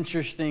an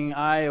interesting,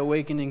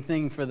 eye-awakening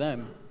thing for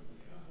them.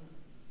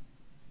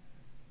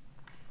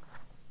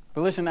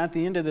 But listen, at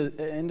the end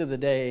of the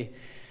day,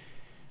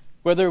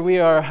 whether we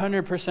are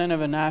 100% of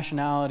a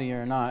nationality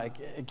or not,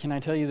 can I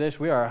tell you this?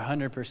 We are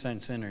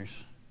 100% sinners.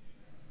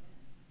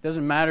 It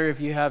doesn't matter if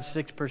you have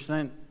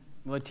 6%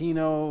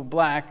 Latino,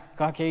 Black,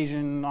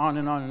 Caucasian, on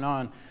and on and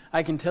on.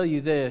 I can tell you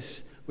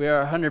this. We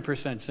are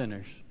 100%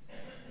 sinners.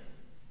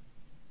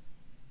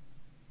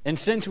 And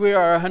since we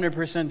are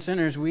 100%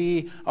 sinners,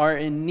 we are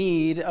in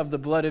need of the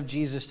blood of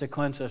Jesus to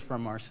cleanse us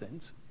from our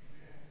sins.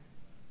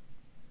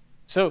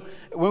 So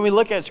when we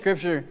look at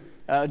Scripture,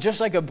 just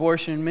like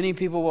abortion, many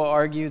people will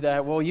argue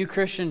that, well, you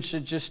Christians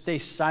should just stay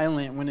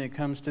silent when it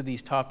comes to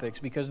these topics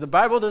because the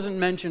Bible doesn't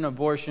mention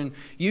abortion.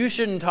 You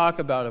shouldn't talk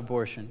about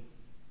abortion.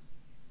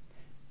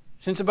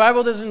 Since the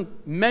Bible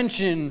doesn't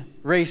mention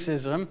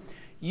racism,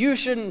 you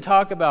shouldn't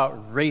talk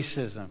about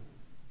racism.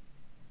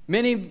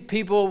 Many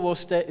people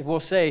will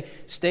say,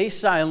 stay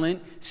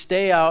silent,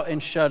 stay out,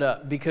 and shut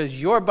up, because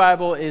your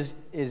Bible is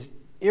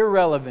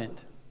irrelevant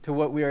to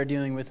what we are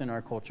dealing with in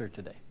our culture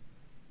today.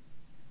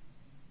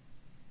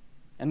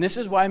 And this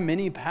is why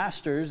many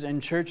pastors and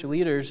church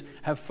leaders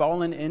have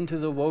fallen into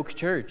the woke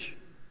church,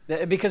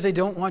 because they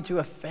don't want to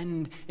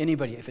offend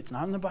anybody. If it's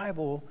not in the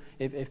Bible,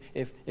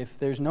 if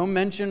there's no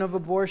mention of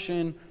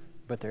abortion,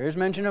 but there is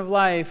mention of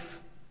life,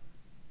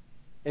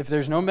 if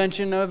there's no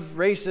mention of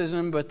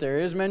racism, but there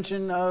is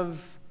mention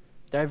of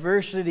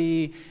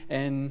diversity,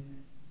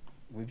 and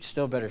we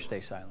still better stay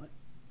silent.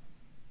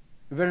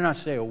 We better not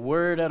say a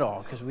word at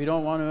all, because we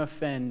don't want to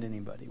offend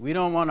anybody. We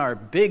don't want our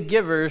big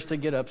givers to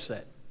get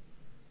upset.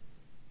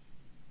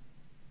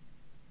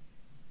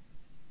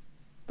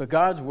 But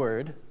God's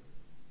word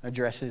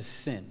addresses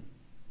sin.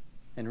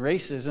 And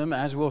racism,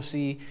 as we'll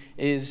see,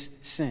 is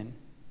sin.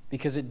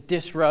 Because it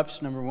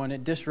disrupts, number one,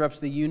 it disrupts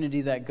the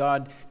unity that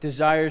God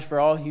desires for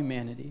all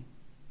humanity.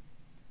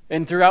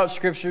 And throughout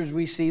Scriptures,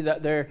 we see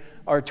that there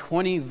are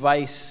 20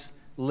 vice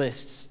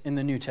lists in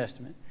the New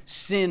Testament.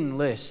 Sin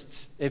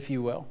lists, if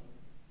you will.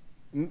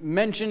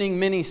 Mentioning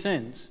many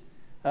sins.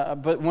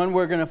 But one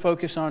we're going to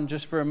focus on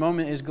just for a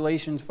moment is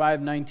Galatians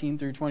 5:19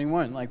 through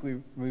 21, like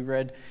we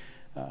read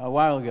a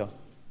while ago.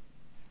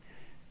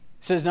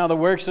 It says, now the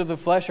works of the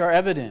flesh are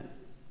evident.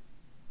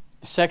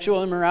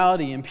 Sexual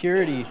immorality,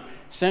 impurity,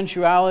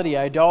 sensuality,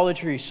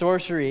 idolatry,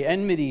 sorcery,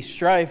 enmity,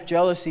 strife,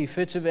 jealousy,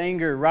 fits of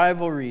anger,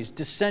 rivalries,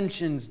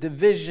 dissensions,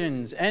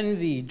 divisions,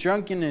 envy,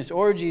 drunkenness,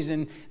 orgies,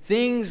 and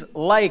things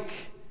like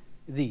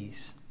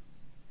these.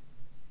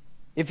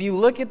 If you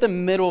look at the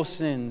middle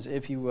sins,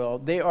 if you will,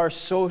 they are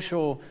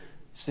social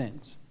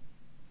sins.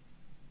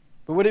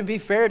 But would it be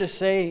fair to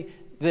say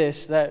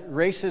this, that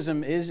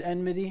racism is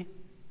enmity?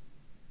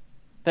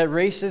 That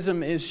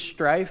racism is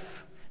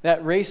strife?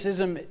 That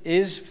racism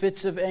is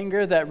fits of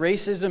anger, that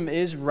racism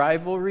is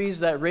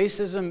rivalries, that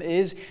racism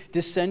is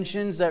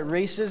dissensions, that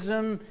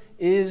racism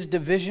is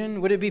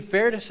division. Would it be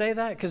fair to say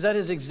that? Because that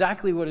is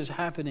exactly what is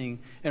happening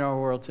in our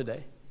world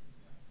today.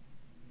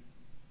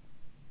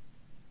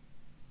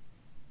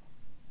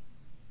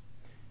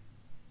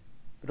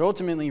 But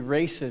ultimately,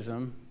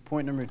 racism,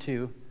 point number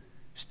 2,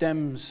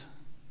 stems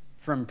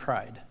from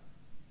pride.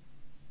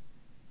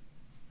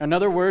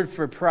 Another word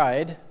for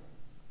pride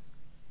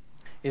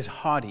is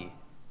haughty.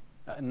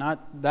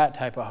 Not that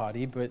type of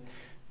haughty, but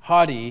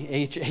haughty,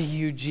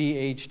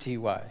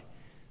 H-A-U-G-H-T-Y.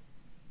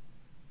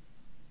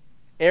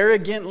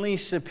 Arrogantly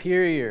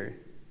superior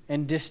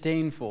and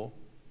disdainful.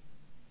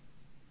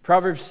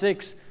 Proverbs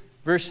 6,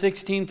 Verse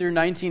 16 through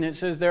 19, it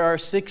says, there are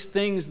 6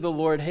 things the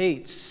Lord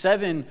hates,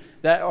 7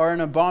 that are an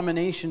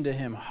abomination to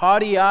him: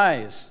 haughty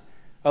eyes,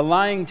 a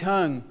lying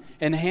tongue,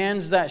 and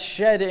hands that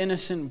shed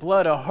innocent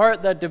blood, a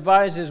heart that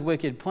devises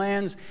wicked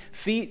plans,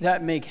 feet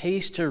that make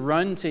haste to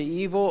run to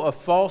evil, a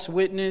false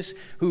witness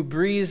who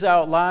breathes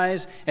out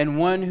lies, and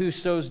one who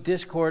sows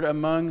discord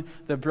among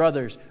the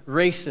brothers.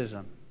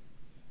 Racism.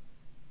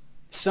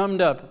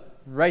 Summed up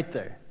right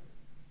there.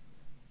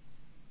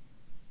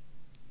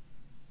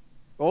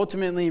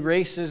 Ultimately,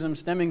 racism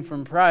stemming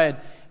from pride.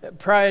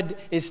 Pride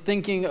is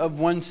thinking of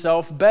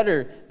oneself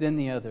better than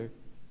the other.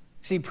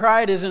 See,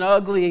 pride is an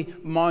ugly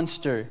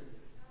monster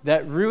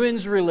that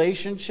ruins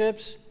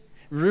relationships,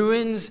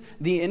 ruins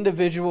the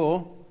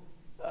individual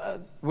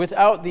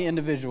without the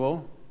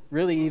individual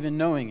really even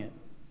knowing it.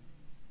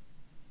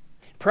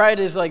 Pride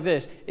is like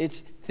this. It's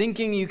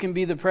thinking you can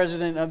be the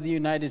president of the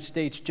United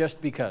States just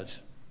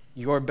because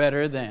you're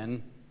better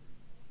than.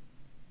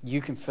 You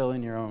can fill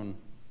in your own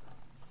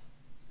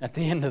at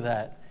the end of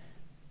that.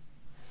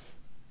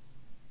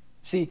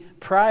 See,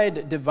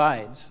 pride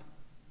divides.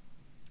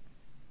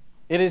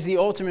 It is the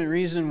ultimate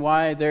reason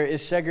why there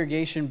is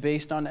segregation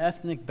based on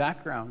ethnic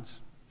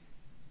backgrounds.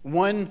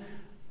 One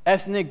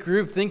ethnic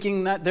group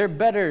thinking that they're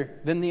better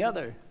than the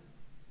other.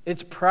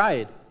 It's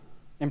pride.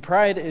 And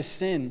pride is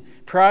sin.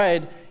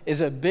 Pride is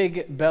a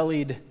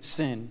big-bellied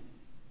sin.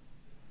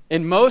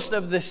 And most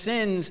of the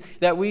sins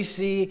that we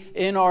see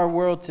in our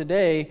world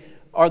today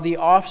are the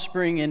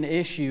offspring and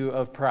issue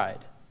of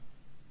pride.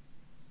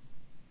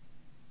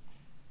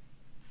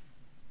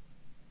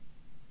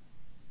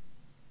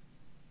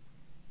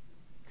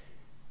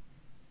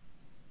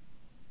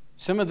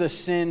 Some of the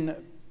sin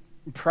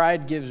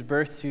pride gives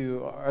birth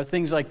to are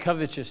things like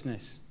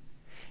covetousness,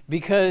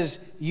 because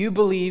you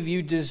believe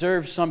you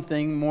deserve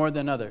something more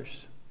than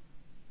others.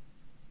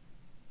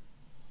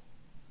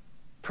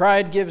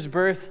 Pride gives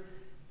birth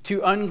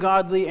to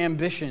ungodly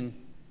ambition,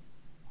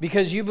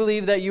 because you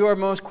believe that you are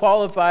most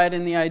qualified,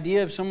 and the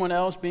idea of someone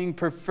else being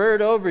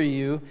preferred over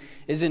you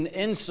is an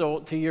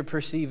insult to your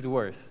perceived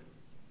worth.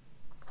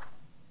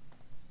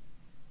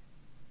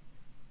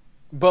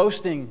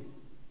 Boasting,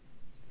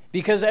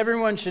 because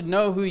everyone should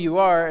know who you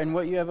are and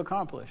what you have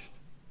accomplished.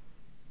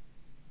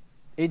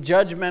 A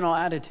judgmental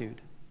attitude,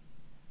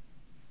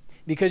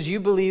 because you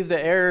believe the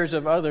errors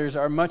of others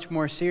are much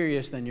more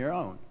serious than your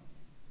own.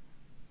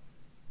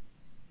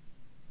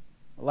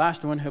 The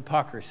last one,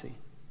 hypocrisy,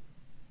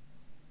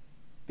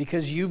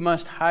 because you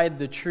must hide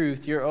the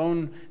truth, your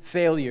own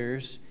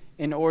failures,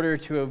 in order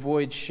to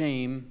avoid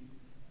shame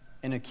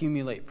and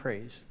accumulate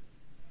praise.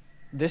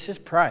 This is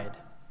pride.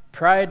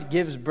 Pride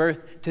gives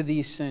birth to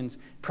these sins.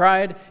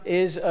 Pride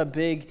is a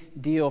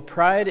big deal.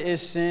 Pride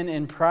is sin,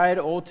 and pride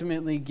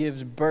ultimately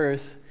gives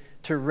birth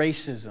to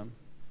racism.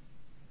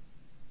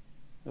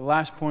 The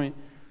last point,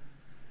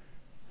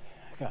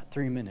 I got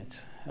 3 minutes.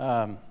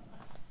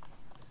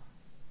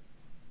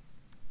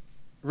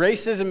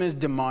 Racism is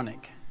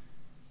demonic.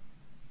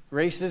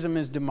 Racism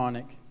is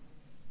demonic.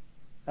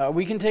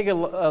 We can take a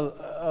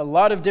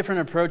lot of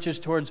different approaches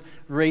towards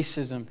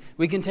racism.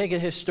 We can take a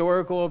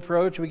historical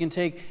approach. We can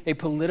take a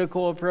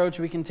political approach.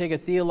 We can take a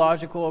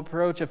theological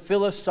approach, a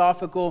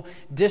philosophical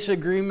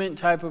disagreement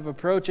type of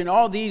approach. And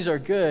all these are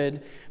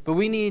good, but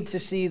we need to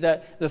see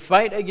that the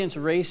fight against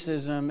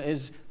racism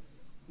is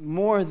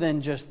more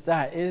than just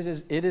that.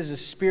 It is a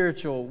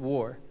spiritual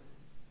war.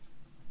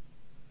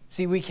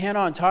 See, we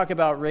cannot talk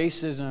about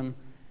racism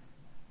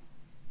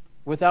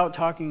without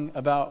talking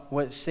about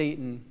what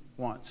Satan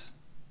wants.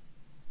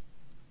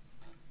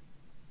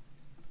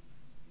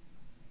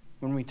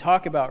 When we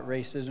talk about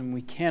racism,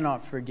 we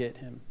cannot forget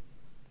him.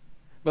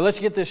 But let's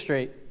get this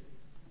straight.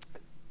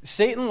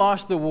 Satan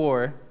lost the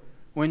war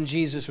when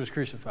Jesus was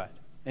crucified.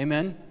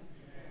 Amen?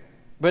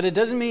 But it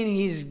doesn't mean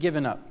he's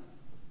given up.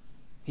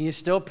 He is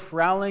still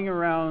prowling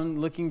around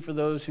looking for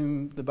those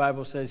whom the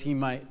Bible says he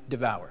might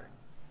devour.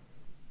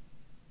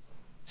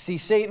 See,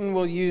 Satan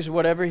will use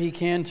whatever he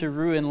can to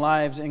ruin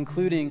lives,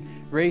 including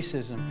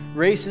racism.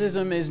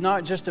 Racism is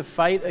not just a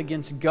fight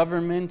against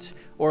government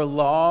or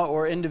law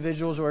or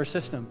individuals or a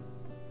system.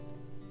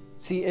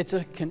 See, it's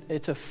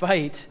a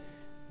fight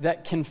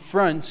that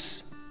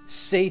confronts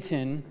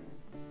Satan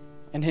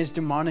and his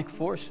demonic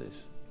forces.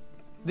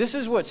 This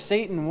is what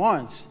Satan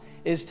wants,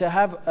 is to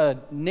have a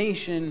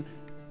nation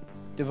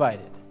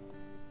divided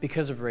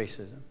because of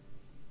racism.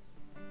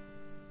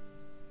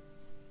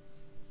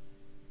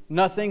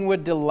 Nothing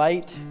would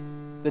delight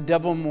the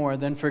devil more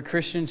than for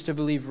Christians to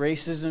believe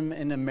racism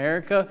in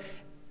America,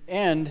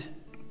 and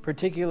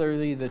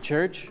particularly the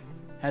church,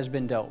 has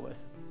been dealt with.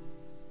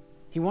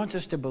 He wants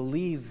us to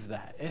believe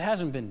that. It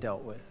hasn't been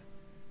dealt with.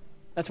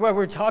 That's why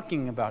we're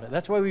talking about it.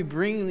 That's why we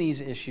bring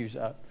these issues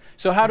up.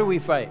 So how do we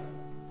fight?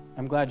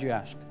 I'm glad you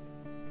asked.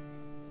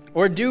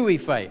 Or do we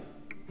fight?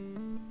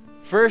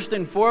 First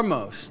and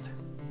foremost,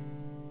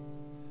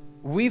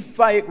 we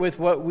fight with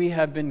what we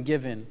have been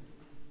given,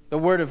 the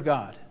Word of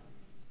God,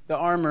 the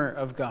armor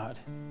of God.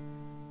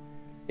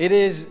 It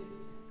is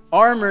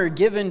armor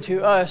given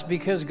to us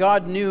because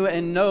God knew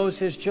and knows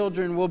his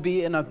children will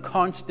be in a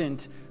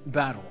constant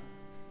battle.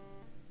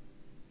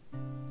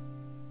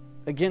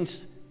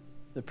 against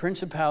the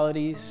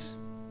principalities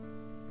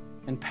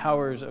and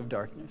powers of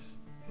darkness.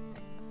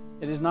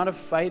 It is not a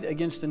fight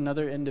against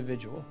another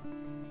individual.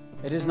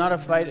 It is not a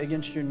fight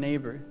against your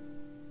neighbor.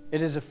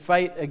 It is a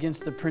fight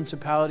against the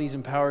principalities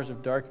and powers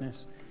of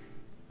darkness.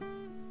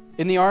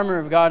 In the armor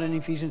of God in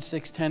Ephesians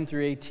 6:10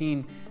 through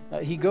 18,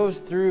 he goes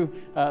through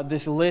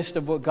this list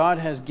of what God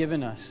has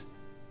given us.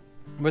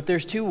 But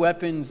there's two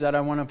weapons that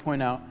I want to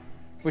point out,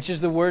 which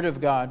is the Word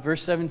of God.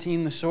 Verse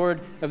 17, the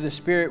sword of the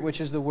Spirit, which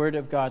is the Word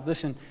of God.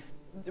 Listen,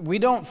 we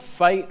don't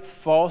fight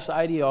false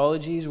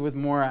ideologies with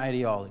more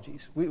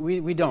ideologies.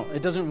 We don't.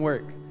 It doesn't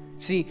work.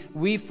 See,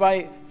 we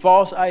fight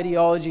false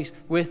ideologies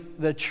with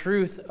the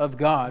truth of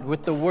God,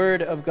 with the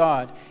Word of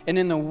God. And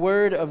in the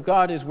Word of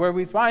God is where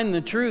we find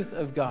the truth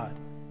of God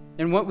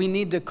and what we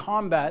need to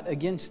combat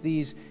against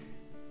these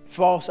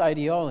false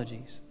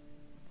ideologies.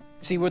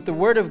 See, with the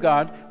Word of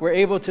God, we're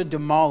able to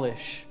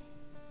demolish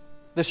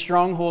the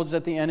strongholds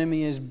that the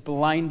enemy is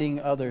blinding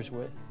others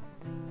with.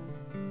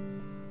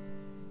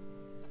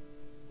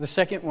 The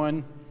second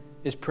one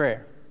is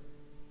prayer.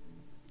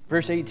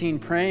 Verse 18,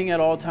 praying at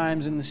all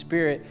times in the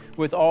Spirit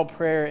with all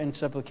prayer and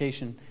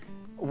supplication.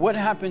 What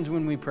happens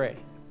when we pray?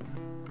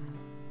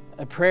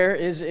 A prayer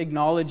is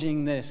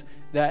acknowledging this,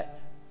 that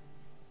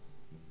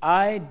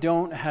I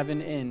don't have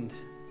an end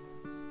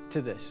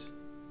to this.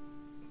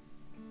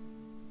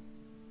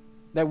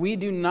 That we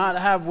do not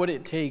have what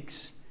it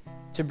takes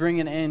to bring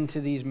an end to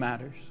these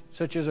matters,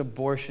 such as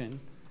abortion,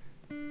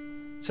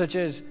 such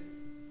as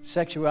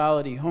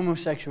sexuality,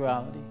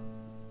 homosexuality,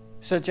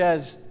 such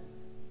as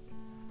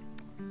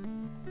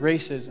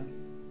racism.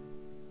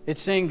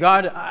 It's saying,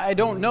 God, I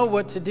don't know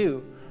what to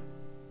do,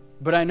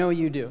 but I know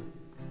you do.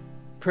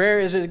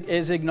 Prayer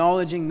is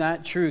acknowledging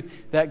that truth,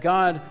 that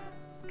God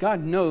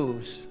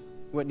knows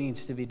what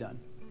needs to be done.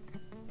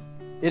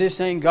 It is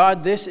saying,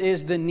 God, this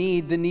is the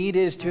need. The need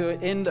is to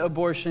end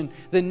abortion.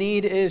 The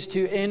need is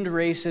to end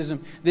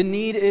racism. The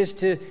need is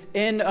to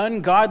end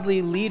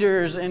ungodly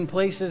leaders in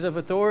places of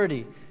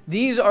authority.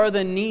 These are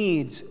the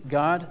needs,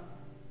 God.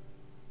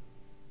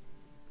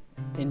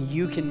 And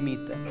you can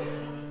meet them.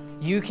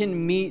 You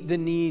can meet the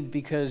need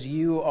because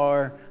you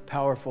are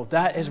powerful.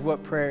 That is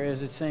what prayer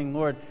is. It's saying,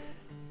 Lord,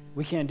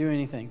 we can't do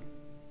anything,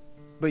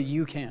 but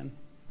you can.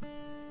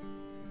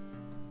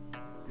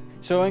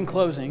 So in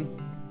closing,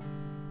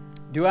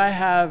 do I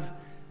have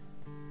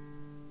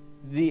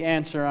the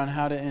answer on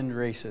how to end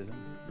racism?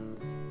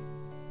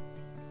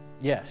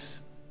 Yes.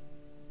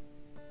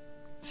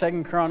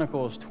 2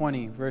 Chronicles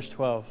 20, verse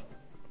 12.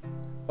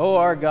 O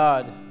our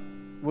God,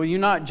 will you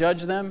not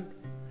judge them?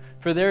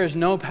 For there is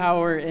no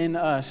power in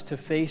us to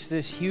face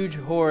this huge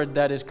horde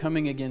that is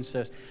coming against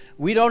us.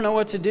 We don't know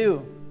what to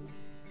do,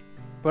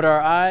 but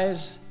our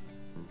eyes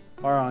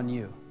are on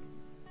you.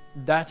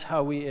 That's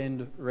how we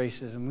end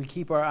racism. We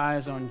keep our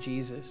eyes on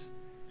Jesus.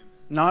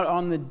 Not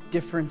on the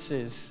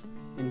differences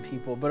in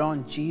people, but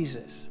on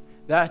Jesus.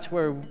 That's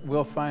where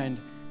we'll find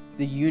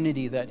the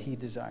unity that he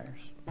desires.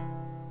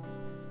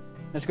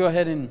 Let's go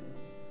ahead and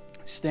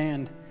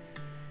stand.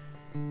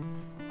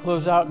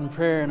 Close out in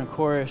prayer and a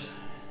chorus.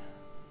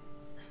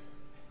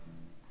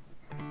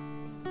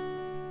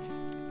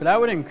 But I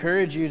would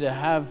encourage you to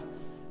have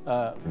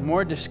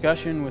more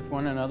discussion with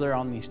one another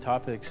on these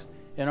topics.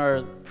 In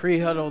our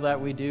pre-huddle that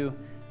we do,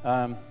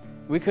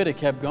 we could have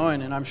kept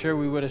going, and I'm sure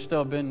we would have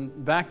still been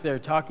back there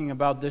talking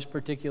about this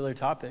particular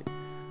topic.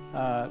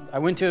 I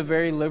went to a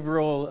very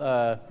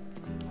liberal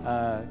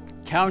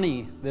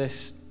county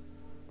this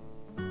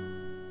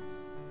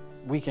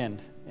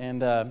weekend,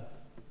 and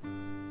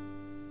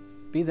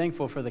be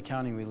thankful for the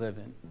county we live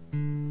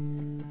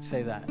in.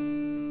 Say that.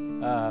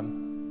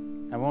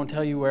 I won't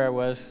tell you where I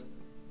was.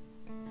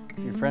 If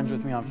you're friends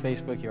with me on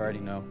Facebook, you already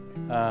know.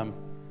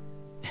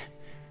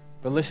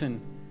 But listen,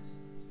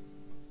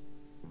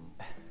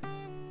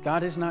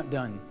 God is not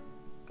done.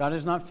 God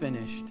is not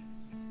finished.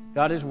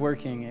 God is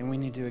working, and we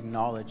need to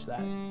acknowledge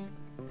that.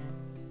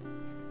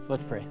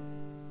 Let's pray.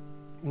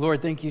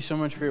 Lord, thank you so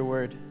much for your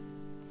word.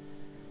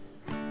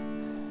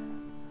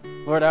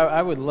 Lord,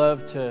 I would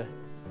love to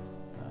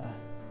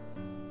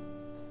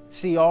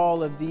see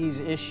all of these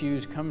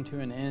issues come to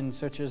an end,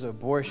 such as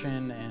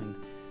abortion and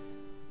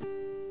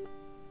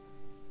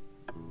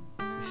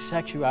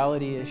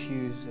sexuality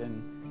issues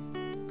and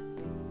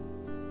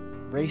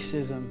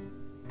racism.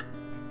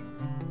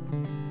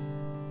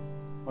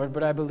 Lord,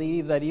 but I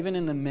believe that even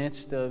in the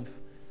midst of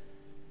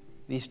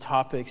these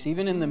topics,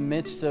 even in the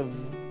midst of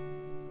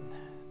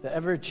the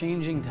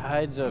ever-changing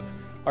tides of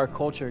our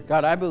culture,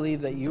 God, I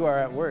believe that you are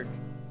at work.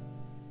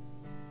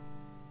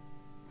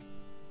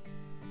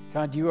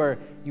 God, you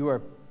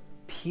are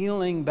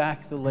peeling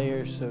back the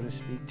layers, so to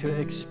speak, to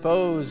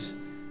expose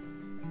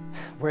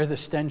where the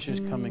stench is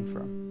coming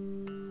from.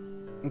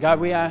 And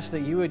God, we ask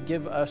that you would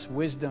give us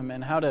wisdom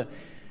and how to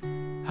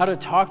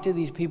talk to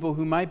these people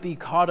who might be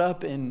caught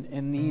up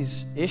in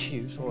these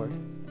issues, Lord.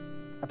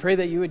 I pray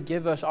that you would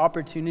give us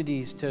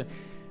opportunities to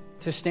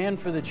stand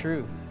for the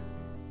truth.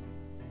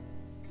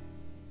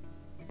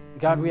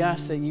 God, we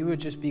ask that you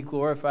would just be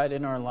glorified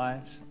in our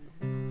lives.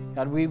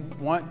 God, we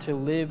want to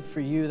live for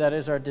you. That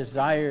is our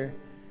desire,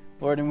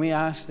 Lord, and we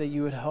ask that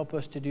you would help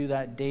us to do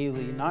that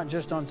daily, not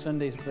just on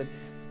Sundays, but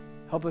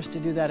help us to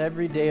do that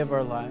every day of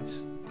our lives.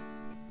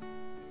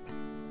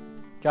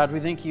 God, we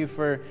thank you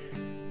for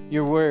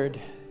your word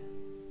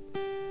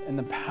and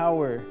the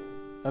power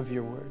of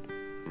your word,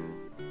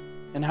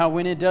 and how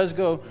when it does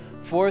go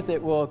forth,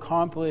 it will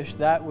accomplish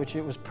that which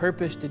it was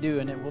purposed to do,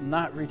 and it will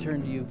not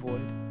return to you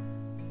void.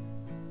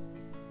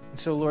 And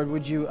so, Lord,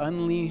 would you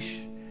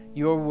unleash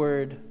your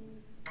word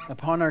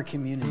upon our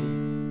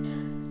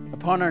community,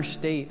 upon our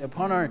state,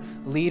 upon our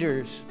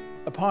leaders,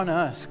 upon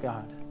us,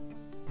 God.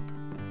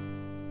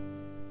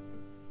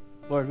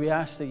 Lord, we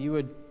ask that you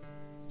would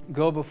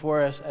go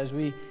before us as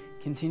we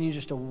continue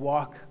just to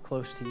walk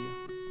close to you.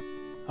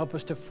 Help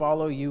us to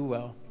follow you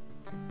well.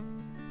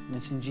 And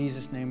it's in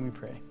Jesus' name we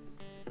pray.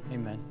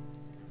 Amen.